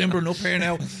 just limbering up here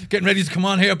now, getting ready to come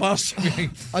on here, boss?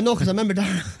 I know, because I remember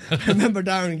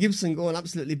Darren Gibson going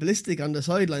absolutely ballistic on the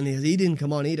sideline. He didn't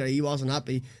come on either. He wasn't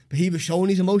happy, but he was showing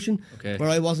his emotion. Okay. Where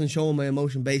I wasn't showing my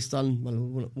emotion based on,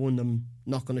 well, one, I'm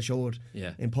not going to show it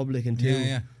in public, and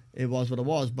two, it was what it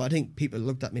was. But I think people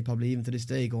looked at me probably even to this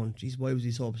day going, geez, why was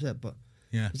he so upset? But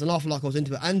there's an awful lot goes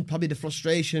into it, and probably the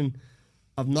frustration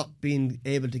of not being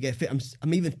able to get fit.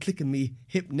 I'm even clicking me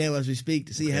hip now as we speak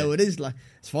to see how it is. Like,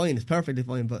 it's fine, it's perfectly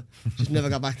fine, but just never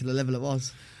got back to the level it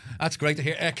was. That's great to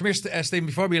hear. Come here, Stephen,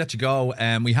 before we let you go,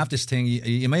 we have this thing,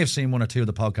 you may have seen one or two of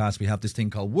the podcasts, we have this thing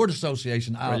called Word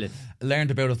Association. I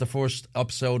learned about it the first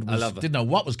episode. Didn't know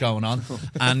what was going on,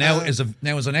 and now is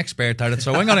an expert at it.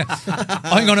 So I'm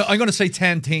gonna say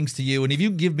 10 things to you, and if you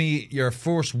give me your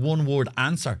first one-word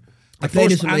answer. I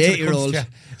played this with my 8-year-old.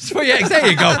 So there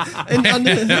you go.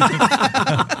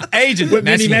 Agent with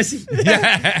Messi.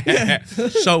 Yeah.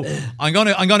 So I'm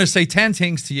gonna say 10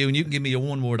 things to you, and you can give me a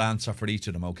one-word answer for each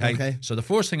of them. Okay. So the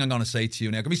first thing I'm gonna say to you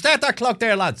now. Can we start that clock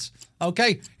there, lads?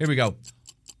 Okay. Here we go.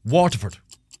 Waterford.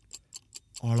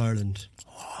 All Ireland.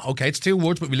 Okay, it's 2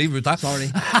 words, but we leave it with that. Sorry.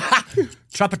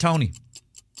 Trapattoni.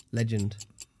 Legend.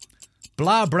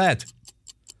 Blah bread.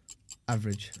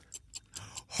 Average.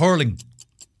 Hurling.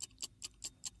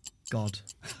 God.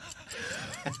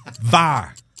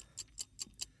 VAR.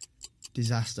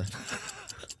 Disaster.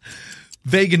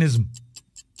 Veganism.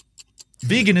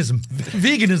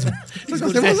 What's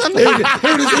that mean?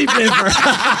 Who does he play for?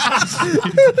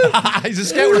 He's a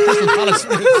scout at Crystal Palace.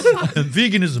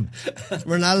 Veganism.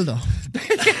 Ronaldo.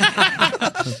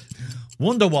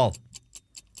 Wonderwall.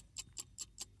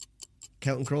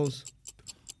 Counting Crows.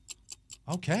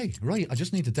 Okay, right. I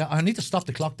just need to stop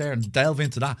the clock there and delve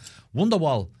into that.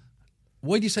 Wonderwall.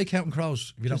 Why do you say Counting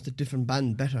Crows? Just a different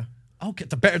band, better. Okay,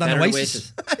 they're better than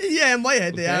Oasis. Yeah, in my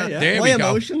head they are. Yeah. There my we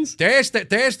emotions. Go. There's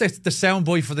the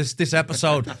soundboy for this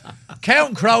episode.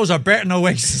 Counting Crows are better than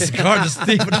Oasis, according to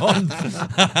Stephen Hunt.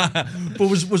 But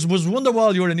was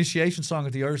Wonderwall your initiation song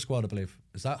at the Irish squad, I believe?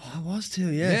 Is that? Oh, I was too,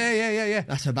 yeah. Yeah.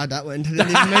 That's how bad that went. I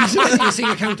didn't even mention it. You sing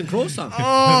a Counting Crows song?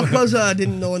 Oh, because I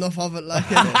didn't know enough of it. Like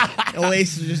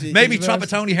Oasis was just... Maybe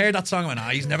Trapattoni heard that song and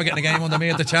went, he's never getting a game under me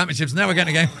at the championships, never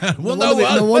getting a game.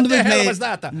 Wonderwall. No wonder what the hell was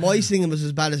that? My singing was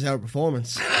as bad as our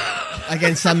performance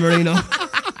against San Marino.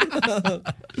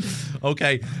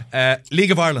 Okay.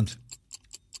 League of Ireland.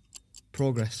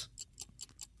 Progress.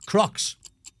 Crocs.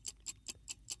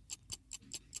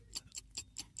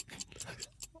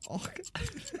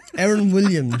 Aaron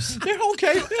Williams. Yeah,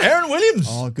 okay. Aaron Williams.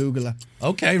 Oh, Google it.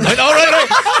 Okay, right. All right.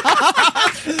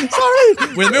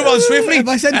 Sorry. We'll move on swiftly. If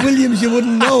I said Williams, you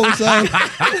wouldn't know. So.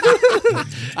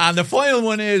 And the final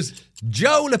one is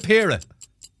Joe Lapira.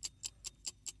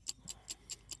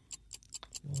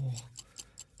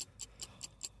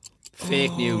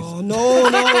 Fake news. Oh, no.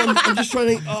 I'm just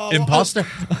trying to... Imposter.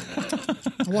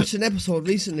 I watched an episode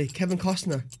recently. Kevin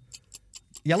Costner.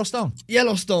 Yellowstone.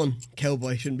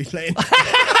 Cowboy shouldn't be playing.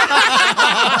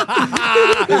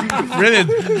 Brilliant.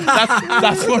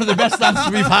 That's one of the best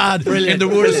answers we've had in the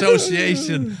word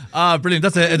association. Brilliant.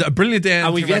 That's a brilliant end.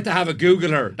 And we've yet to have a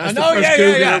Googler. That's the first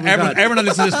Googler. Yeah. Everyone that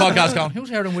listens to this podcast going,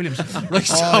 who's Aaron Williams? Right,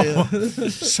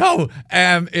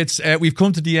 it's we've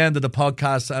come to the end of the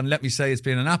podcast, and let me say it's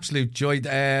been an absolute joy.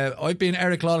 I've been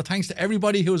Eric Lawler. Thanks to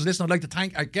everybody who has listened. I'd like to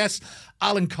thank our guests,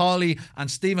 Alan Cawley and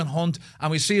Stephen Hunt, and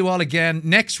we'll see you all again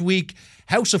next week.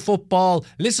 House of Football.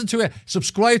 Listen to it,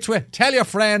 subscribe to it, tell your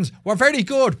friends. We're very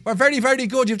good. We're very, very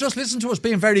good. You've just listened to us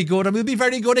being very good, and we'll be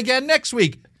very good again next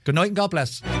week. Good night and God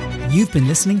bless. You've been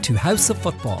listening to House of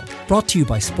Football, brought to you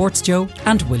by Sports Joe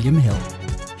and William Hill.